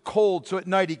 He was cold, so at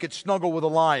night he could snuggle with a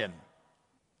lion.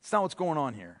 It's not what's going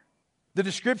on here. The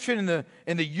description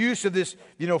and the use of this,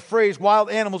 phrase,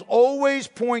 wild animals, always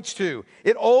points to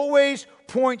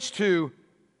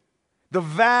the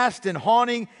vast and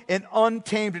haunting and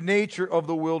untamed nature of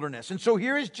the wilderness. And so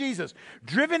here is Jesus,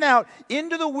 driven out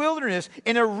into the wilderness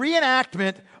in a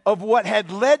reenactment of what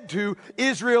had led to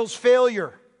Israel's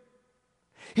failure.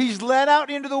 He's led out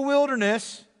into the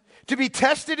wilderness to be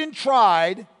tested and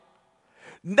tried,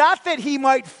 not that he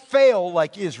might fail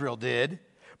like Israel did,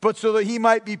 but so that he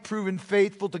might be proven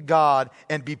faithful to God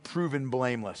and be proven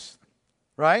blameless.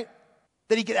 Right?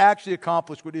 That he could actually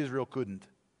accomplish what Israel couldn't.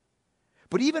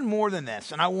 But even more than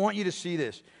this, and I want you to see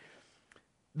this,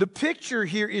 the picture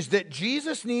here is that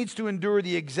Jesus needs to endure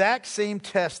the exact same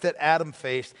test that Adam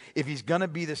faced if he's going to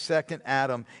be the second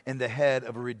Adam and the head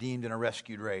of a redeemed and a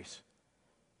rescued race.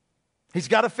 He's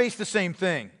got to face the same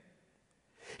thing.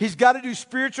 He's got to do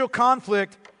spiritual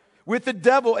conflict with the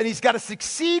devil, and he's got to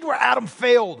succeed where Adam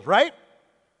failed, right?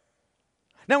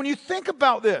 Now, when you think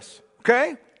about this,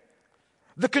 okay,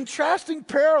 the contrasting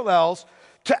parallels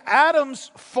to Adam's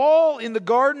fall in the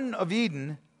Garden of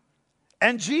Eden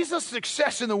and Jesus'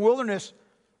 success in the wilderness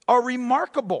are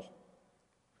remarkable.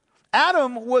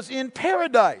 Adam was in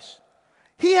paradise.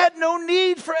 He had no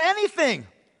need for anything.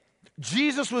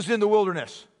 Jesus was in the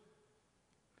wilderness.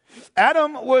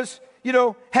 Adam was,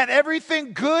 had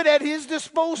everything good at his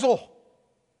disposal.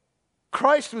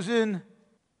 Christ was in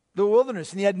the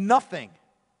wilderness and he had nothing.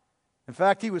 In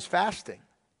fact, he was fasting.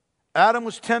 Adam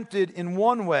was tempted in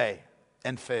one way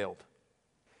and failed.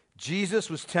 Jesus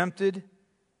was tempted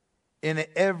in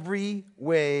every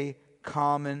way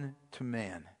common to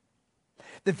man.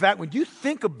 In fact, when you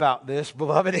think about this,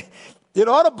 beloved, it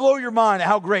ought to blow your mind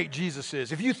how great Jesus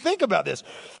is. If you think about this,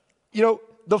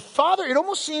 the Father, it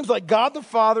almost seems like God the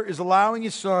Father is allowing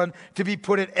his Son to be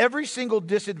put at every single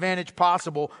disadvantage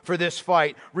possible for this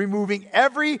fight, removing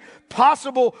every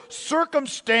possible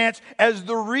circumstance as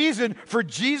the reason for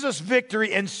Jesus'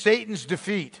 victory and Satan's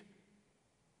defeat.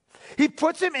 He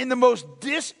puts him in the most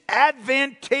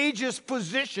disadvantageous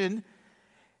position,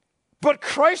 but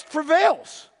Christ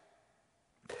prevails.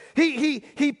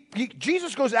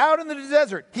 Jesus goes out into the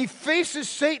desert. He faces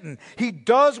Satan. He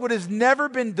does what has never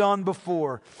been done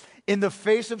before. In the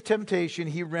face of temptation,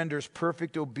 he renders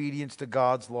perfect obedience to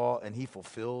God's law, and he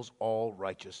fulfills all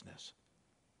righteousness.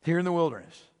 Here in the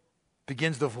wilderness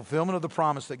begins the fulfillment of the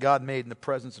promise that God made in the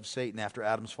presence of Satan after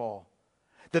Adam's fall,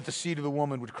 that the seed of the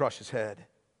woman would crush his head.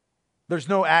 There's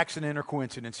no accident or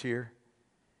coincidence here.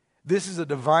 This is a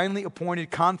divinely appointed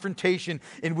confrontation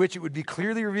in which it would be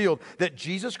clearly revealed that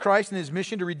Jesus Christ and his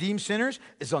mission to redeem sinners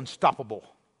is unstoppable.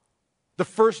 The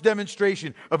first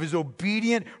demonstration of his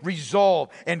obedient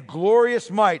resolve and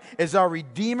glorious might as our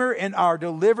Redeemer and our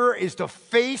Deliverer is to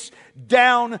face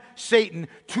down Satan,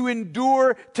 to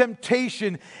endure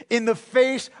temptation in the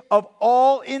face of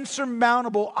all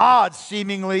insurmountable odds,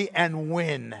 seemingly, and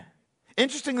win.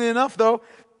 Interestingly enough, though,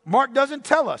 Mark doesn't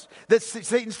tell us that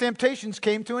Satan's temptations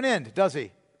came to an end, does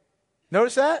he?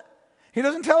 Notice that? He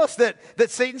doesn't tell us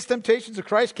that Satan's temptations of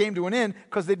Christ came to an end,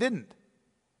 because they didn't.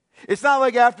 It's not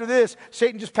like after this,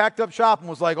 Satan just packed up shop and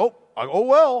was like, oh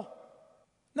well.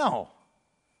 No.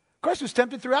 Christ was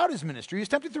tempted throughout his ministry. He was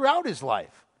tempted throughout his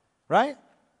life, right?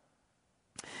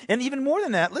 And even more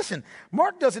than that, listen,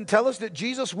 Mark doesn't tell us that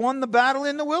Jesus won the battle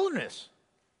in the wilderness,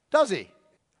 does he?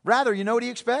 Rather, you know what he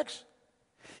expects?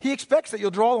 He expects that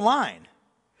you'll draw the line.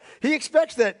 He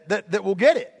expects that we'll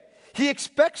get it. He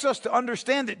expects us to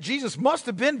understand that Jesus must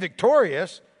have been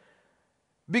victorious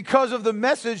because of the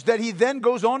message that he then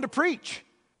goes on to preach.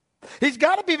 He's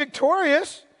got to be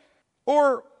victorious,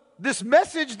 or this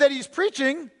message that he's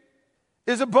preaching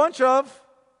is a bunch of,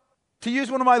 to use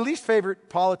one of my least favorite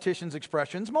politicians'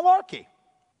 expressions, malarkey.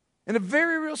 In a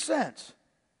very real sense.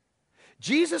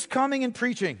 Jesus coming and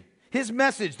preaching his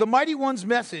message, the Mighty One's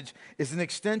message, is an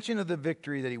extension of the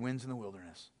victory that he wins in the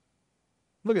wilderness.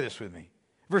 Look at this with me.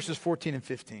 Verses 14 and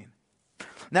 15.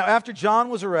 Now, after John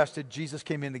was arrested, Jesus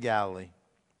came into Galilee,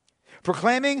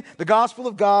 proclaiming the gospel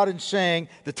of God and saying,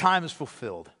 the time is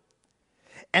fulfilled,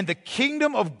 and the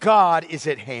kingdom of God is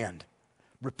at hand.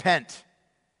 Repent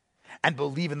and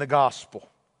believe in the gospel.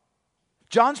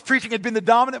 John's preaching had been the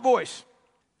dominant voice.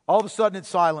 All of a sudden, it's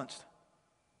silenced.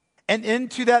 And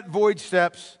into that void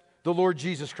steps the Lord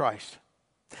Jesus Christ.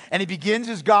 And he begins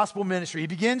his gospel ministry. He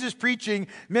begins his preaching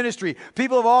ministry.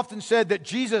 People have often said that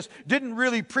Jesus didn't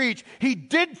really preach. He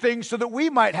did things so that we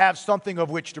might have something of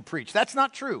which to preach. That's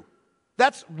not true.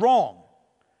 That's wrong.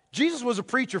 Jesus was a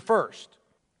preacher first.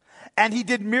 And he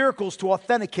did miracles to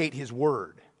authenticate his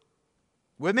word.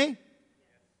 With me?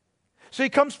 So he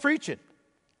comes preaching.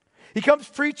 He comes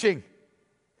preaching.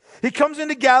 He comes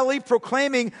into Galilee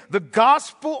proclaiming the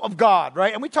gospel of God,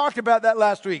 right? And we talked about that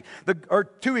last week, or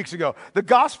 2 weeks ago. The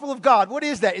gospel of God. What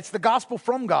is that? It's the gospel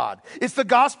from God. It's the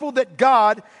gospel that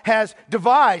God has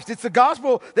devised. It's the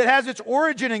gospel that has its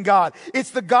origin in God.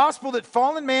 It's the gospel that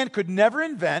fallen man could never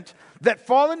invent, that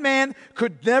fallen man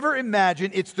could never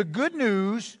imagine. It's the good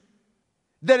news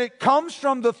that it comes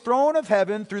from the throne of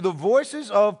heaven through the voices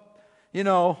of,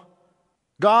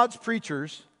 God's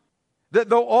preachers, that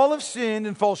though all have sinned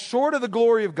and fall short of the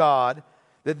glory of God,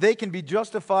 that they can be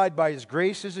justified by his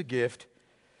grace as a gift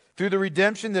through the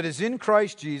redemption that is in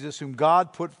Christ Jesus, whom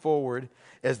God put forward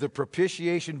as the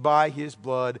propitiation by his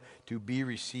blood to be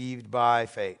received by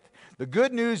faith. The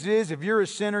good news is, if you're a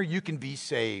sinner, you can be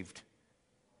saved.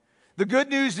 The good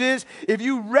news is, if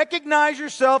you recognize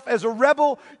yourself as a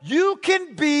rebel, you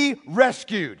can be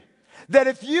rescued. That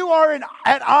if you are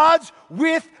at odds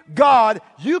with God,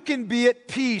 you can be at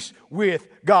peace with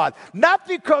God. Not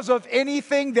because of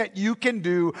anything that you can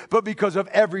do, but because of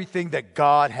everything that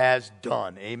God has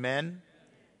done. Amen?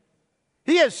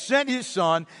 He has sent his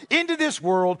Son into this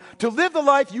world to live the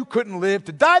life you couldn't live,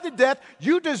 to die the death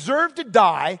you deserve to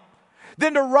die,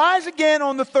 then to rise again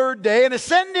on the third day and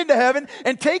ascend into heaven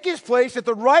and take his place at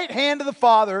the right hand of the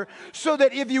Father, so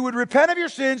that if you would repent of your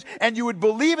sins and you would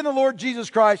believe in the Lord Jesus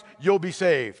Christ, you'll be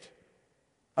saved.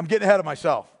 I'm getting ahead of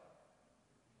myself.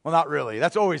 Well, not really.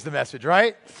 That's always the message,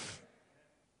 right?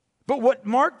 But what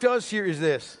Mark does here is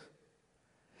this.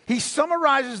 He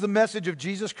summarizes the message of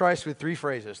Jesus Christ with 3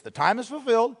 phrases. The time is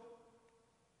fulfilled.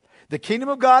 The kingdom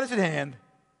of God is at hand.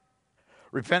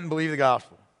 Repent and believe the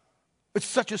gospel. It's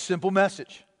such a simple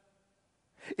message.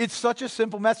 It's such a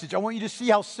simple message. I want you to see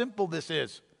how simple this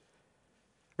is.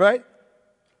 Right?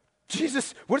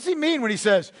 Jesus, what does he mean when he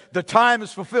says, the time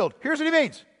is fulfilled? Here's what he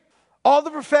means. All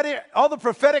the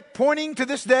prophetic pointing to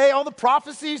this day, all the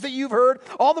prophecies that you've heard,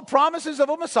 all the promises of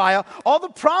a Messiah, all the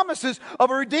promises of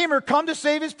a Redeemer come to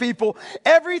save his people,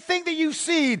 everything that you've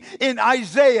seen in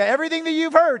Isaiah, everything that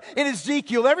you've heard in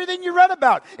Ezekiel, everything you read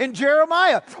about in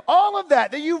Jeremiah, all of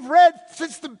that you've read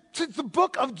since the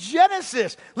book of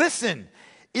Genesis. Listen,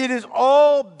 it is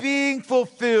all being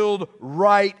fulfilled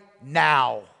right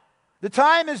now. The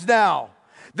time is now.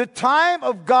 The time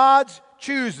of God's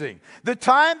choosing. The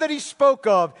time that he spoke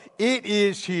of, it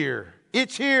is here.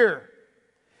 It's here.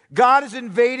 God is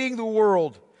invading the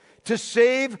world to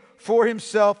save for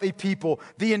himself a people.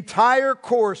 The entire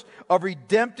course of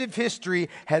redemptive history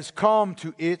has come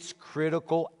to its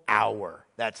critical hour.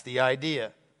 That's the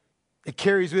idea. It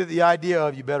carries with it the idea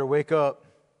of, you better wake up.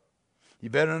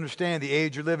 You better understand the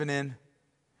age you're living in.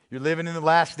 You're living in the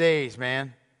last days,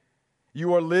 man.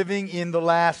 You are living in the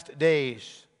last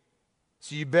days.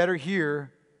 So you better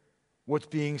hear what's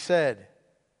being said.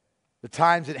 The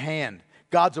time's at hand.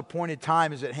 God's appointed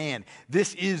time is at hand.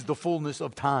 This is the fullness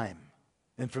of time.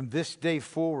 And from this day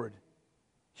forward,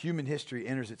 human history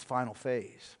enters its final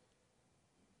phase.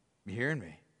 You hearing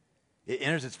me? It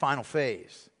enters its final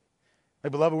phase.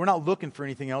 Like, beloved, we're not looking for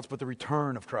anything else but the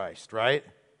return of Christ, right?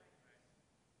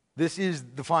 This is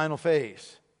the final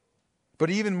phase.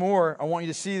 But even more, I want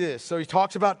you to see this. So he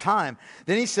talks about time.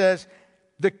 Then he says,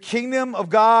 the kingdom of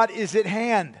God is at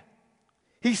hand.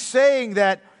 He's saying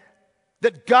that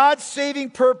God's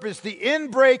saving purpose, the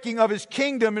inbreaking of his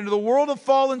kingdom into the world of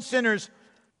fallen sinners,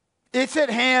 it's at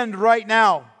hand right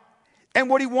now. And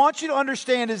what he wants you to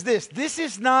understand is this. This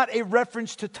is not a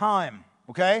reference to time,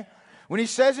 okay? When he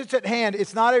says it's at hand,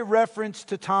 it's not a reference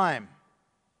to time.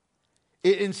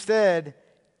 It instead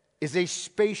is a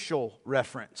spatial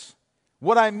reference.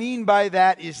 What I mean by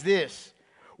that is this.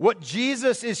 What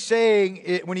Jesus is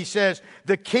saying when he says,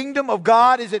 the kingdom of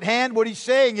God is at hand, what he's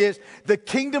saying is, the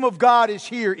kingdom of God is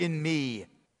here in me.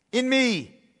 In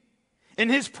me. In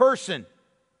his person.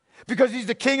 Because he's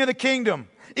the king of the kingdom.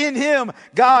 In him,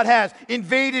 God has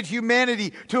invaded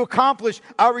humanity to accomplish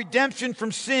our redemption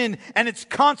from sin and its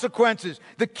consequences.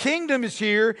 The kingdom is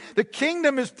here. The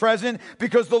kingdom is present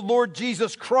because the Lord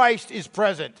Jesus Christ is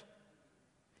present.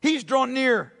 He's drawn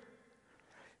near.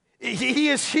 He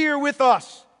is here with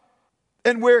us.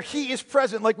 And where he is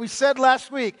present, like we said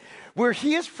last week, where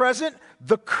he is present,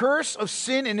 the curse of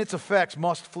sin and its effects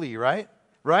must flee, right?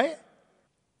 Right?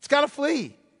 It's got to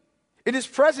flee. In his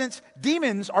presence,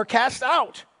 demons are cast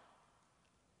out.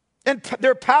 And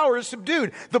their power is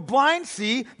subdued. The blind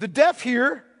see, the deaf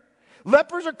hear,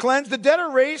 lepers are cleansed, the dead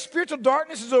are raised, spiritual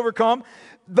darkness is overcome.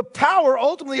 The power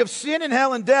ultimately of sin and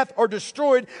hell and death are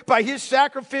destroyed by his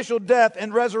sacrificial death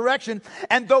and resurrection.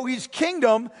 And though his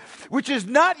kingdom, which is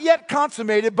not yet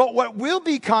consummated, but what will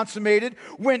be consummated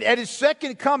when at his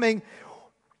second coming,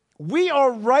 we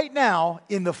are right now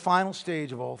in the final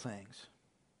stage of all things.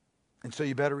 And so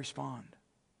you better respond.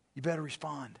 You better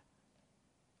respond.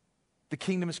 The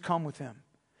kingdom has come with him.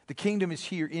 The kingdom is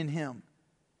here in him.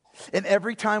 And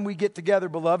every time we get together,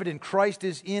 beloved, and Christ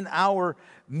is in our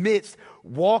midst,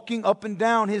 walking up and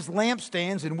down his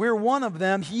lampstands, and we're one of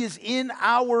them, he is in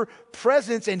our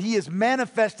presence, and he is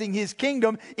manifesting his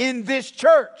kingdom in this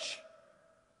church.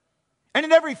 And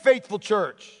in every faithful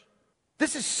church.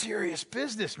 This is serious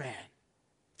business, man.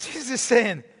 Jesus is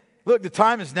saying, look, the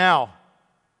time is now.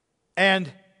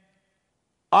 And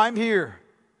I'm here,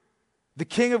 the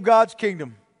King of God's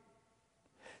kingdom,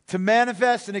 to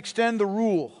manifest and extend the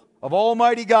rule of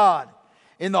Almighty God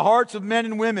in the hearts of men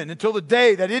and women until the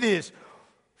day that it is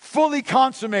fully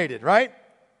consummated, right?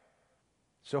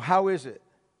 So how is it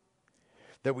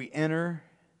that we enter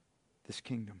this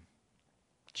kingdom?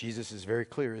 Jesus is very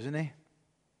clear, isn't he?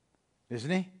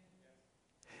 Isn't he?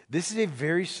 This is a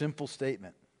very simple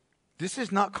statement. This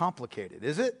is not complicated,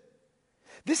 is it?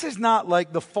 This is not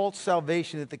like the false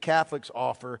salvation that the Catholics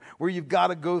offer, where you've got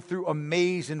to go through a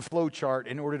maze and flow chart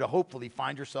in order to hopefully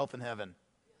find yourself in heaven.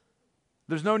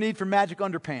 There's no need for magic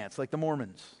underpants like the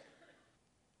Mormons.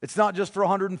 It's not just for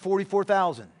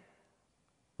 144,000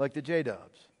 like the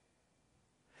J-Dubs.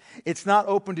 It's not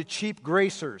open to cheap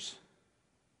gracers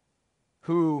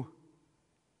who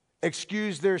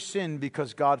excuse their sin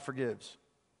because God forgives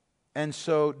and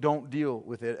so don't deal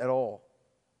with it at all.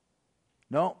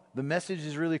 No, the message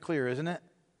is really clear, isn't it?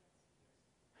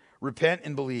 Repent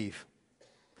and believe.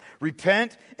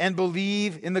 Repent and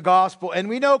believe in the gospel. And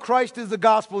we know Christ is the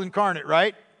gospel incarnate,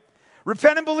 right?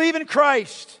 Repent and believe in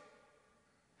Christ.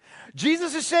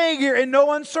 Jesus is saying here in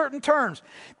no uncertain terms,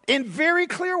 in very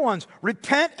clear ones,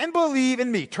 repent and believe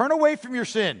in me. Turn away from your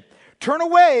sin. Turn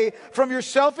away from your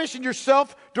selfish and your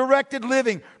self-directed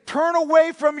living. Turn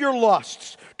away from your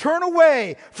lusts. Turn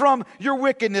away from your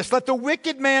wickedness. Let the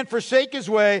wicked man forsake his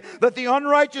way. Let the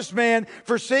unrighteous man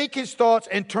forsake his thoughts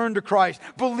and turn to Christ.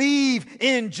 Believe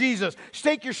in Jesus.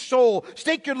 Stake your soul.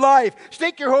 Stake your life.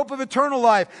 Stake your hope of eternal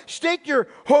life. Stake your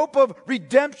hope of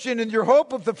redemption and your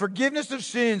hope of the forgiveness of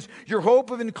sins. Your hope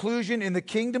of inclusion in the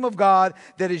kingdom of God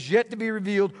that is yet to be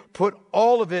revealed. Put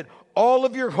all of it, all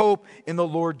of your hope in the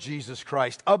Lord Jesus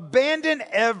Christ. Abandon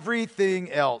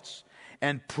everything else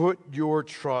and put your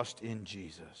trust in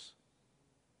Jesus.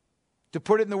 To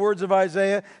put it in the words of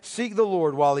Isaiah, seek the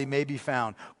Lord while he may be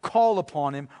found. Call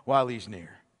upon him while he's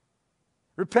near.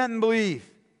 Repent and believe.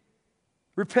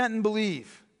 Repent and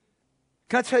believe.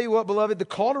 Can I tell you what, beloved? The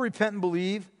call to repent and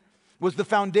believe was the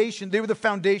foundation. They were the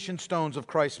foundation stones of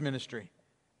Christ's ministry.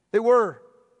 They were.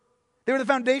 They were the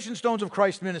foundation stones of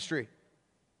Christ's ministry.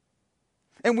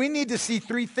 And we need to see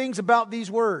three things about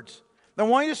these words. I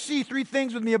want you to see three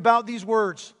things with me about these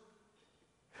words.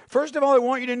 First of all, I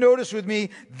want you to notice with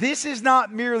me, this is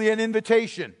not merely an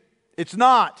invitation. It's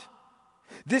not.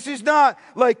 This is not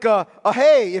like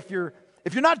hey, if you're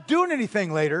not doing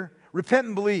anything later, repent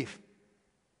and believe.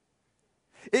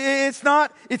 This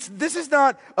is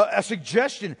not a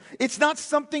suggestion. It's not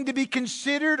something to be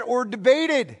considered or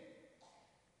debated.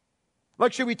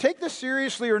 Like, should we take this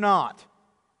seriously or not?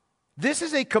 This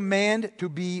is a command to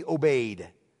be obeyed.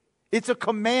 It's a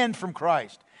command from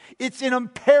Christ. It's an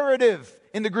imperative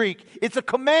in the Greek. It's a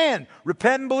command.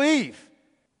 Repent and believe.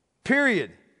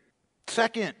 Period.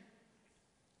 Second,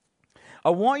 I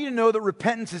want you to know that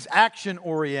repentance is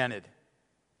action-oriented.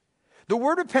 The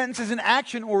word repentance is an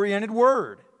action-oriented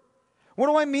word. What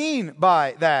do I mean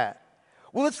by that?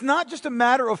 Well, it's not just a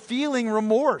matter of feeling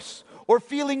remorse or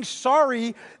feeling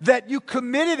sorry that you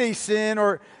committed a sin,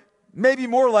 or maybe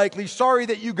more likely, sorry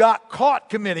that you got caught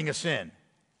committing a sin.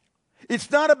 It's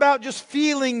not about just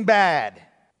feeling bad.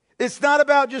 It's not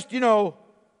about just,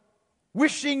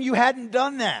 wishing you hadn't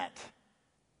done that.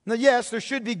 Now, yes, there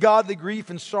should be godly grief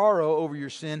and sorrow over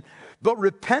your sin, But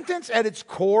repentance at its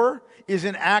core is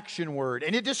an action word,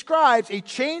 and it describes a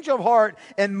change of heart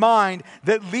and mind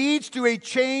that leads to a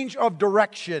change of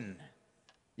direction.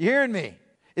 You hearing me?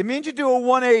 It means you do a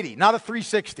 180, not a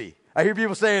 360. I hear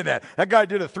people saying that. That guy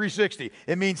did a 360.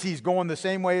 It means he's going the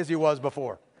same way as he was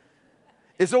before.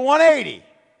 It's a 180.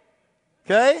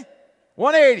 Okay?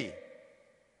 180.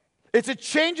 It's a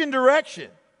change in direction.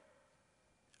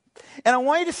 And I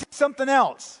want you to see something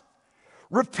else.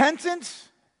 Repentance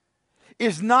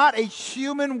is not a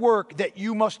human work that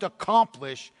you must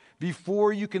accomplish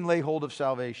before you can lay hold of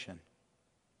salvation.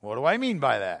 What do I mean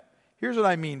by that? Here's what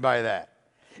I mean by that.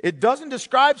 It doesn't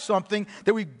describe something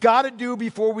that we've got to do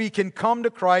before we can come to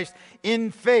Christ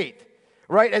in faith,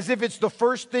 right? As if it's the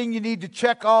first thing you need to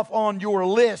check off on your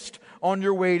list on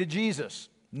your way to Jesus.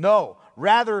 No.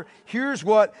 Rather, here's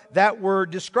what that word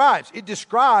describes. It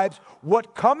describes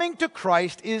what coming to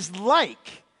Christ is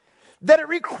like. That it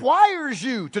requires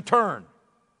you to turn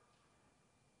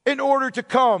in order to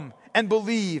come and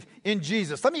believe in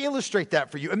Jesus. Let me illustrate that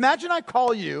for you. Imagine I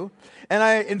call you and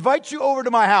I invite you over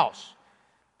to my house.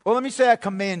 Well, let me say I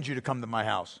command you to come to my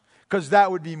house, because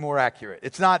that would be more accurate.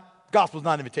 It's not, gospel's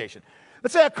not an invitation.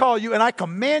 Let's say I call you and I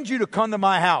command you to come to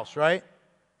my house, right?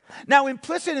 Now,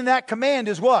 implicit in that command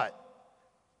is what?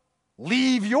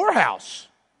 Leave your house,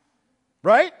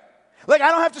 right? Like, I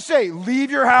don't have to say,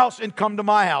 leave your house and come to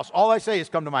my house. All I say is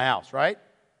come to my house, right?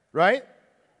 Right?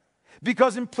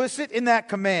 Because implicit in that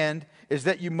command is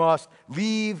that you must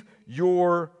leave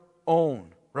your own,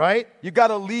 right? You got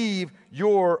to leave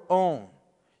your own.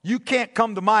 You can't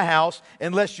come to my house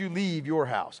unless you leave your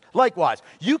house. Likewise,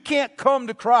 you can't come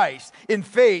to Christ in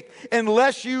faith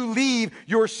unless you leave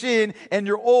your sin and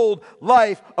your old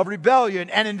life of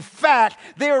rebellion. And in fact,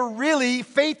 they are really,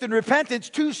 faith and repentance,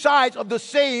 two sides of the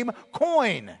same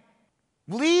coin.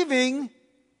 Leaving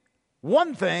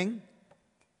one thing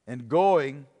and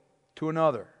going to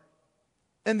another.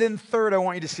 And then third, I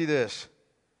want you to see this.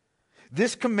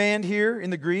 This command here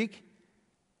in the Greek,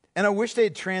 and I wish they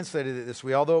had translated it this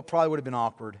way, although it probably would have been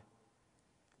awkward.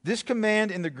 This command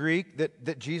in the Greek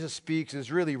that Jesus speaks is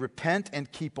really repent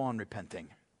and keep on repenting.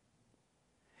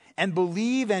 And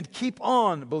believe and keep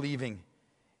on believing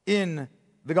in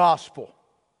the gospel.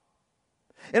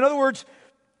 In other words,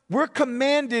 we're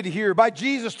commanded here by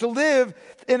Jesus to live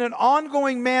in an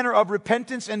ongoing manner of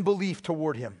repentance and belief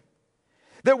toward Him.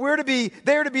 That we're to be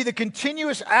the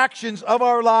continuous actions of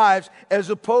our lives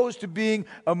as opposed to being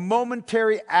a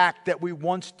momentary act that we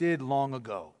once did long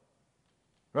ago.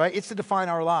 Right? It's to define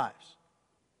our lives.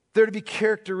 They're to be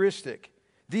characteristic.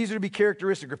 These are to be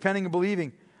characteristic, repenting and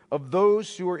believing of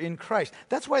those who are in Christ.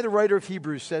 That's why the writer of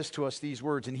Hebrews says to us these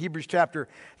words in Hebrews chapter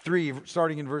 3,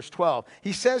 starting in verse 12.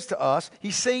 He says to us,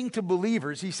 he's saying to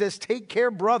believers, he says, take care,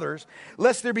 brothers,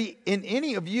 lest there be in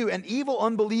any of you an evil,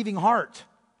 unbelieving heart,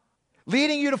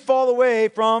 leading you to fall away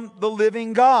from the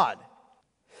living God.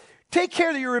 Take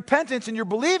care that your repentance and your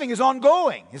believing is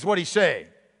ongoing, is what he's saying,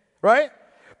 right?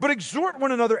 But exhort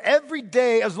one another every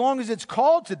day, as long as it's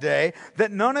called today,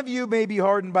 that none of you may be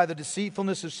hardened by the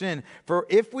deceitfulness of sin. For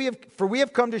we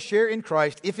have come to share in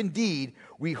Christ, if indeed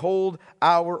we hold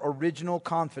our original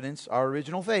confidence, our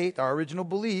original faith, our original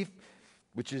belief,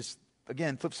 which is,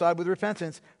 again, flip side with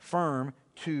repentance, firm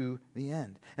to the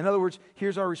end. In other words,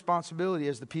 here's our responsibility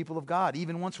as the people of God,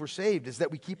 even once we're saved, is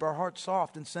that we keep our hearts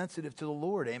soft and sensitive to the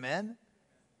Lord. Amen?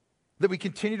 That we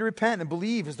continue to repent and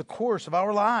believe is the course of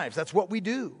our lives. That's what we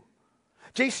do.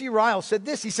 J.C. Ryle said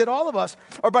this. He said, all of us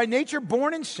are by nature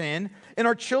born in sin and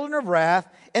are children of wrath,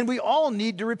 and we all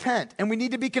need to repent, and we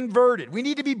need to be converted. We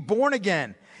need to be born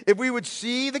again if we would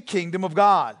see the kingdom of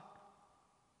God.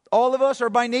 All of us are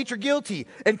by nature guilty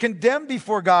and condemned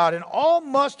before God, and all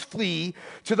must flee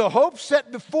to the hope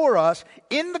set before us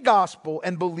in the gospel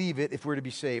and believe it if we're to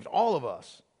be saved. All of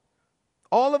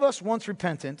us, once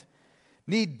repentant,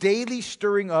 need daily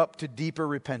stirring up to deeper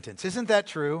repentance. Isn't that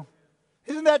true?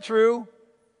 Isn't that true?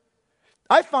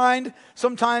 I find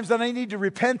sometimes that I need to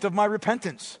repent of my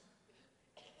repentance.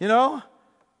 You know?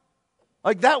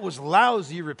 Like, that was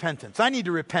lousy repentance. I need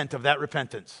to repent of that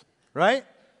repentance, right?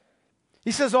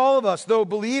 He says all of us, though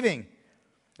believing,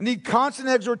 need constant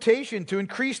exhortation to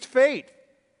increased faith.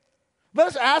 Let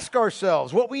us ask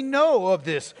ourselves what we know of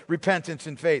this repentance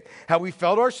and faith. Have we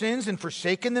felt our sins and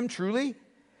forsaken them truly?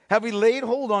 Have we laid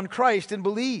hold on Christ and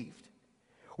believed?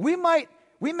 We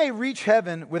may reach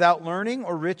heaven without learning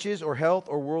or riches or health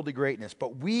or worldly greatness,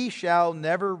 but we shall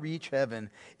never reach heaven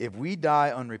if we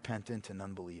die unrepentant and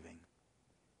unbelieving.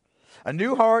 A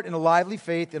new heart and a lively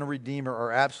faith in a Redeemer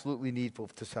are absolutely needful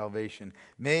to salvation.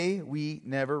 May we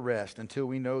never rest until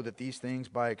we know that these things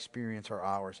by experience are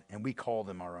ours and we call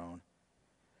them our own.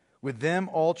 With them,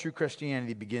 all true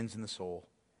Christianity begins in the soul.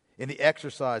 In the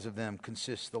exercise of them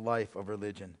consists the life of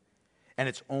religion. And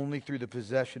it's only through the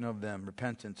possession of them,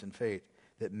 repentance and faith,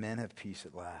 that men have peace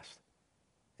at last.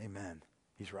 Amen.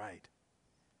 He's right.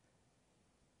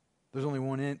 There's only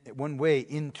one way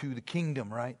into the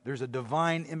kingdom, right? There's a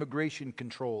divine immigration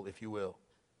control, if you will.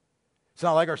 It's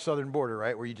not like our southern border,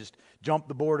 right? Where you just jump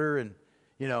the border and,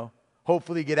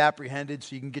 hopefully get apprehended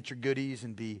so you can get your goodies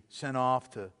and be sent off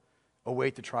to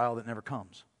await the trial that never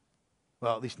comes.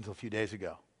 Well, at least until a few days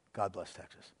ago. God bless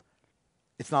Texas.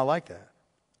 It's not like that.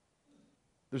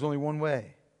 There's only one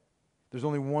way. There's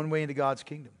only one way into God's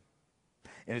kingdom.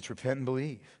 And it's repent and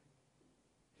believe.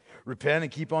 Repent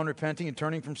and keep on repenting and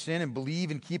turning from sin, and believe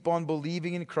and keep on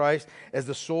believing in Christ as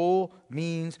the sole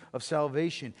means of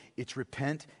salvation. It's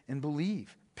repent and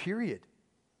believe, period.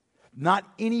 Not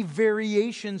any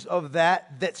variations of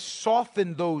that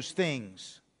soften those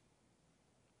things.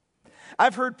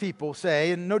 I've heard people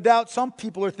say, and no doubt some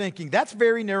people are thinking, that's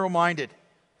very narrow-minded.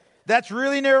 That's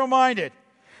really narrow-minded.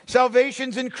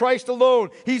 Salvation's in Christ alone.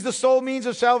 He's the sole means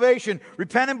of salvation.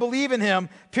 Repent and believe in Him,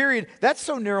 period. That's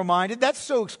so narrow-minded. That's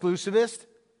so exclusivist.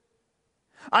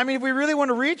 I mean, if we really want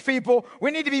to reach people,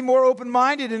 we need to be more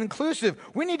open-minded and inclusive.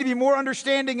 We need to be more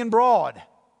understanding and broad.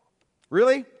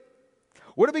 Really?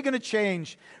 What are we going to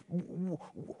change?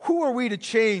 Who are we to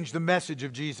change the message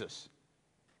of Jesus?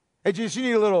 Hey, Jesus, you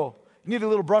need a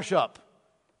little brush up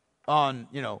on,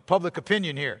 public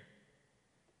opinion here.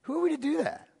 Who are we to do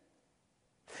that?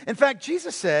 In fact,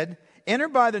 Jesus said, enter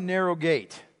by the narrow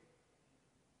gate.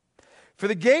 For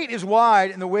the gate is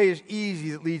wide and the way is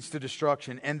easy that leads to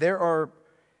destruction. And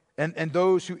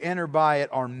those who enter by it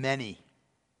are many.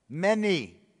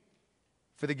 Many.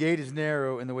 For the gate is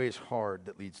narrow and the way is hard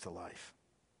that leads to life.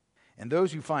 And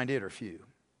those who find it are few.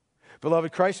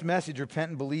 Beloved, Christ's message, repent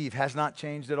and believe, has not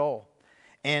changed at all.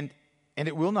 And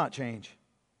it will not change.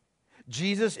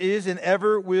 Jesus is and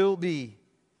ever will be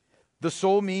the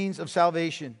sole means of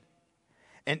salvation.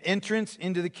 And entrance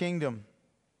into the kingdom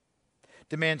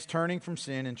demands turning from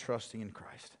sin and trusting in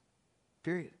Christ.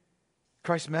 Period.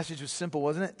 Christ's message was simple,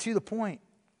 wasn't it? To the point.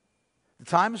 The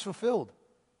time is fulfilled.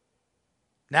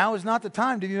 Now is not the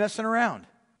time to be messing around.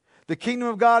 The kingdom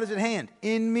of God is at hand,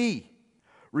 in me.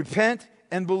 Repent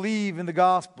and believe in the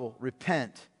gospel.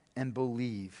 Repent and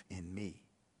believe in me.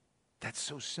 That's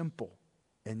so simple,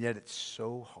 and yet it's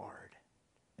so hard.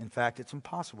 In fact, it's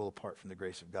impossible apart from the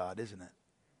grace of God, isn't it?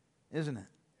 Isn't it?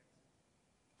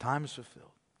 Time is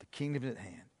fulfilled. The kingdom is at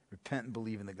hand. Repent and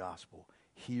believe in the gospel.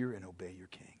 Hear and obey your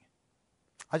King.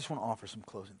 I just want to offer some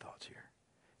closing thoughts here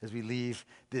as we leave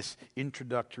this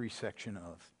introductory section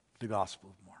of the Gospel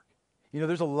of Mark.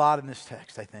 There's a lot in this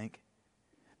text, I think,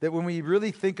 that when we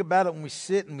really think about it, when we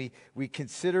sit and we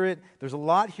consider it, there's a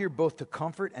lot here both to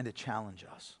comfort and to challenge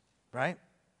us, right?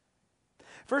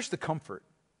 First, the comfort.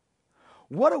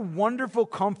 What a wonderful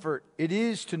comfort it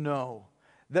is to know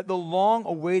that the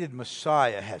long-awaited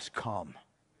Messiah has come,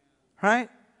 right?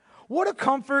 What a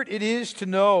comfort it is to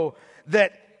know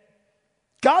that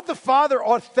God the Father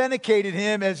authenticated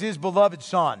him as his beloved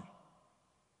Son.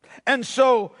 And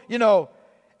so,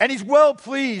 and he's well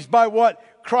pleased by what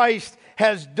Christ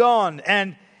has done,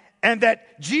 and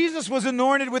that Jesus was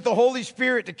anointed with the Holy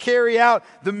Spirit to carry out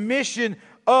the mission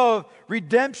of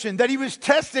redemption, that he was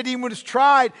tested, he was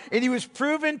tried, and he was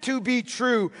proven to be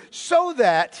true, so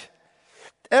that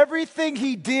everything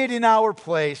he did in our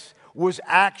place was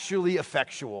actually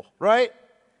effectual, right?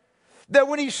 That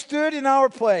when he stood in our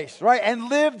place, right, and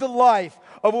lived the life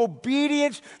of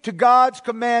obedience to God's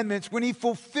commandments, when he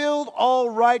fulfilled all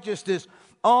righteousness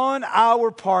on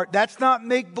our part, that's not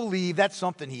make-believe, that's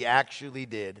something he actually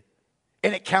did.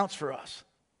 And it counts for us.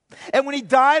 And when he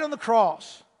died on the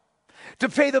cross to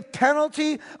pay the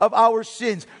penalty of our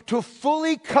sins, to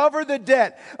fully cover the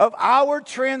debt of our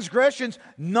transgressions,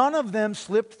 none of them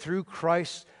slipped through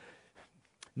Christ's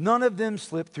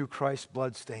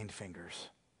blood-stained fingers.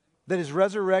 That his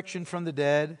resurrection from the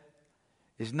dead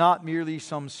is not merely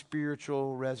some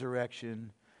spiritual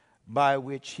resurrection by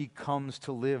which he comes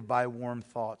to live by warm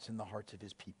thoughts in the hearts of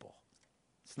his people.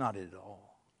 It's not it at all.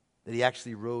 That he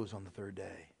actually rose on the third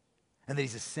day, and that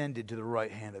he's ascended to the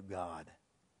right hand of God,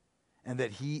 and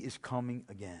that he is coming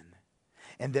again,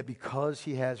 and that because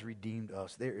he has redeemed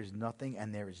us, there is nothing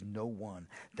and there is no one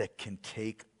that can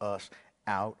take us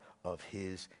out of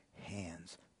his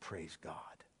hands. Praise God.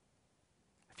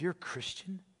 If you're a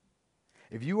Christian,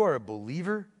 if you are a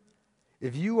believer,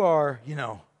 if you are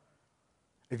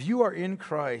in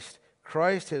Christ,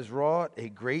 Christ has wrought a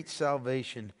great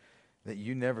salvation that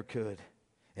you never could.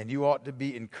 And you ought to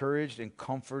be encouraged and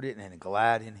comforted and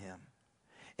glad in him.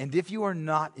 And if you are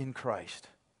not in Christ,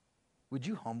 would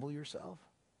you humble yourself?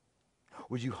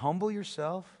 Would you humble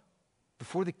yourself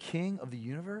before the King of the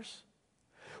universe?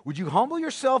 Would you humble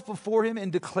yourself before him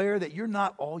and declare that you're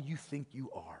not all you think you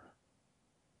are,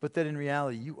 but that in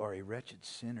reality you are a wretched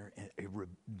sinner and a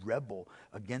rebel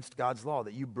against God's law,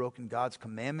 that you've broken God's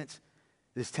commandments,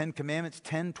 this 10 commandments,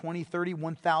 10, 20, 30,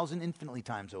 1,000 infinitely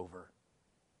times over,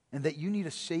 and that you need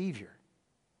a Savior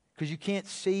because you can't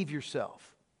save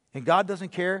yourself. And God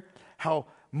doesn't care how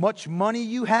much money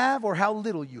you have or how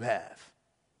little you have.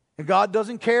 And God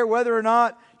doesn't care whether or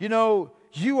not,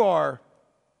 you are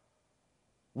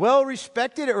well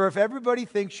respected or if everybody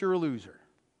thinks you're a loser.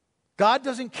 God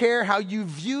doesn't care how you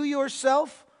view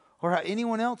yourself or how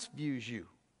anyone else views you.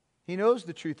 He knows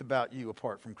the truth about you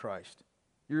apart from Christ.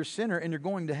 You're a sinner and you're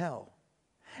going to hell.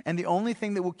 And the only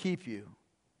thing that will keep you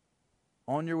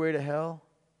on your way to hell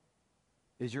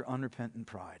is your unrepentant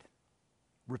pride.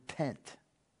 Repent.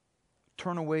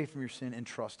 Turn away from your sin and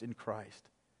trust in Christ.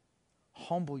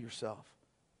 Humble yourself.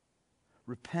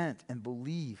 Repent and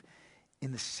believe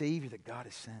in the Savior that God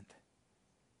has sent.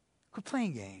 Quit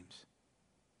playing games.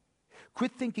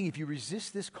 Quit thinking if you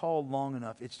resist this call long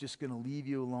enough, it's just going to leave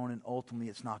you alone and ultimately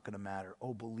it's not going to matter.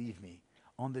 Oh, believe me,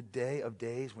 on the day of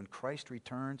days when Christ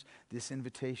returns, this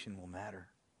invitation will matter.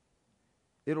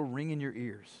 It'll ring in your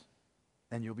ears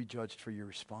and you'll be judged for your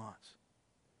response.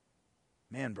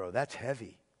 Man, bro, that's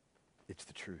heavy. It's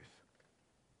the truth.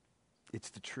 It's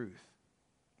the truth.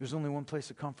 There's only one place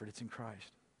of comfort. It's in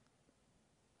Christ.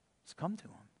 Let's come to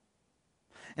him.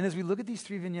 And as we look at these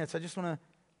three vignettes, I just want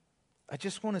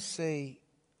to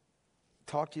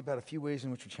talk to you about a few ways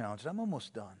in which we're challenged. I'm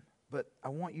almost done, but I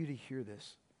want you to hear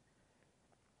this.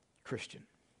 Christian,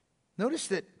 notice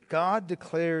that God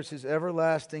declares his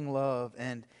everlasting love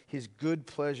and his good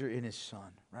pleasure in his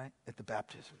Son, right, at the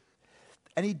baptism.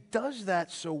 And he does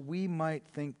that so we might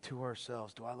think to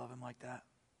ourselves, do I love him like that?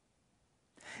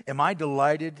 Am I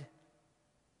delighted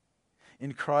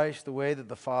in Christ the way that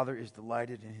the Father is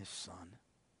delighted in his Son?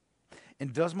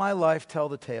 And does my life tell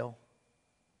the tale?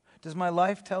 Does my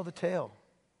life tell the tale?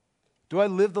 Do I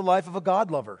live the life of a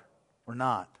God lover or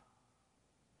not?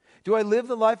 Do I live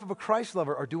the life of a Christ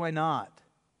lover or do I not?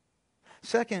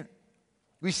 Second,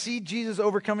 we see Jesus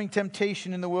overcoming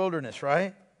temptation in the wilderness,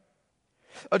 right?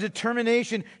 A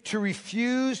determination to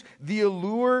refuse the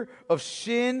allure of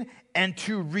sin and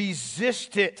to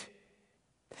resist it.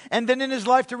 And then in his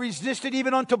life to resist it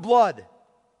even unto blood,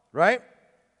 right?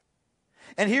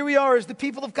 And here we are as the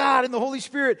people of God and the Holy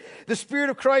Spirit. The Spirit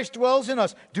of Christ dwells in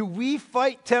us. Do we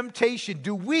fight temptation?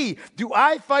 Do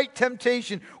I fight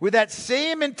temptation with that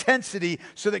same intensity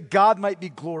so that God might be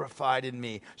glorified in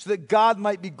me, so that God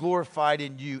might be glorified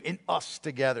in you, in us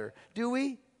together? Do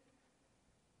we?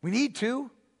 We need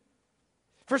to.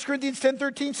 1 Corinthians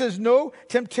 10:13 says, no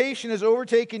temptation has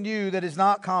overtaken you that is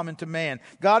not common to man.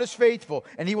 God is faithful,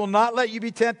 and he will not let you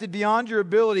be tempted beyond your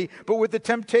ability, but with the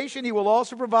temptation he will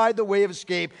also provide the way of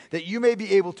escape that you may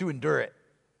be able to endure it.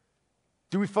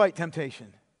 Do we fight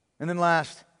temptation? And then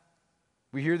last,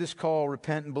 we hear this call,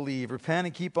 repent and believe. Repent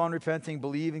and keep on repenting,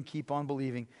 believe and keep on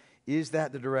believing. Is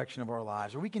that the direction of our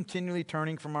lives? Are we continually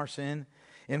turning from our sin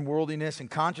and worldliness and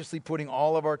consciously putting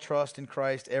all of our trust in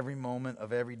Christ every moment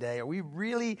of every day? Are we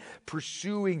really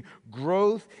pursuing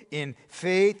growth in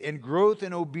faith and growth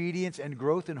in obedience and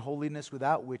growth in holiness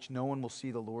without which no one will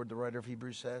see the Lord, the writer of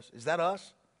Hebrews says? Is that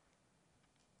us?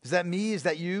 Is that me? Is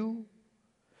that you?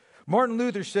 Martin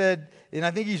Luther said, and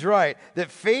I think he's right,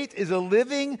 that faith is a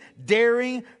living,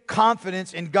 daring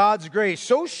confidence in God's grace,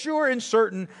 so sure and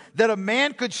certain that a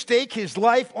man could stake his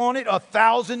life on it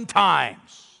 1,000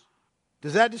 times.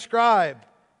 Does that describe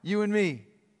you and me?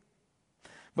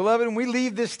 Beloved, when we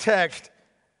leave this text,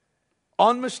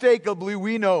 unmistakably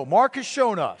we know, Mark has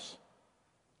shown us,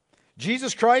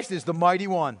 Jesus Christ is the mighty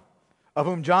one of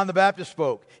whom John the Baptist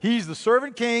spoke. He's the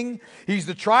servant king. He's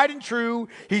the tried and true.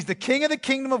 He's the king of the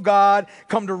kingdom of God,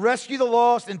 come to rescue the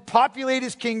lost and populate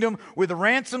his kingdom with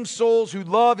ransomed souls who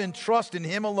love and trust in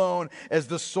him alone as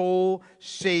the sole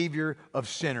Savior of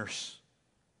sinners.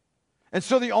 And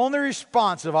so the only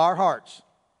response of our hearts,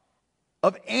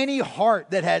 of any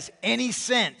heart that has any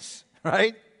sense,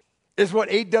 right, is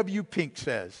what A.W. Pink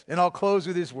says. And I'll close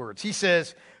with his words. He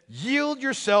says, yield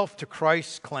yourself to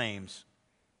Christ's claims.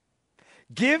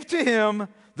 Give to him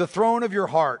the throne of your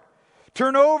heart.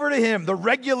 Turn over to him the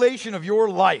regulation of your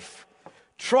life.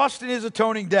 Trust in his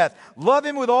atoning death. Love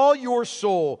him with all your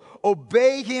soul.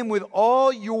 Obey him with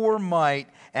all your might,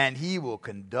 and he will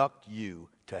conduct you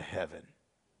to heaven.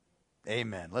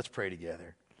 Amen. Let's pray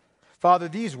together. Father,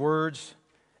 these words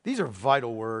These are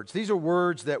vital words. These are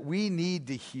words that we need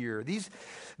to hear. These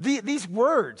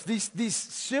words, these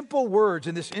simple words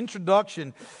in this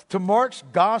introduction to Mark's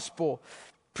gospel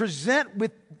present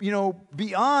with,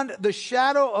 beyond the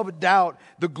shadow of a doubt,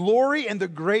 the glory and the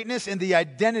greatness and the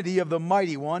identity of the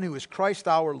mighty one who is Christ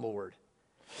our Lord.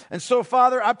 And so,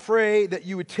 Father, I pray that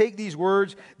you would take these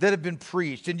words that have been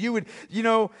preached, and you would,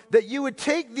 that you would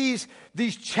take these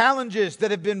challenges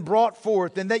that have been brought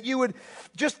forth, and that you would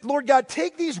just, Lord God,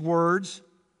 take these words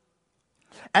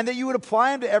and that you would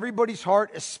apply them to everybody's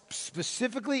heart,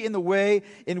 specifically in the way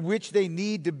in which they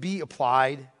need to be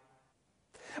applied.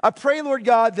 I pray, Lord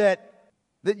God, that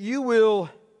you will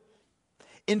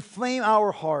inflame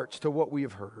our hearts to what we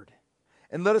have heard,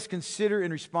 and let us consider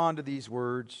and respond to these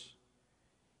words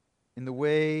in the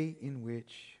way in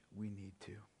which we need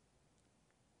to.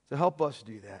 So help us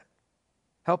do that.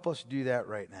 Help us do that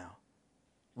right now.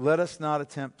 Let us not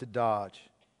attempt to dodge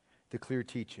the clear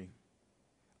teaching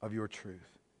of your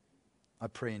truth. I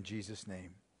pray in Jesus'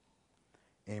 name.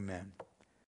 Amen.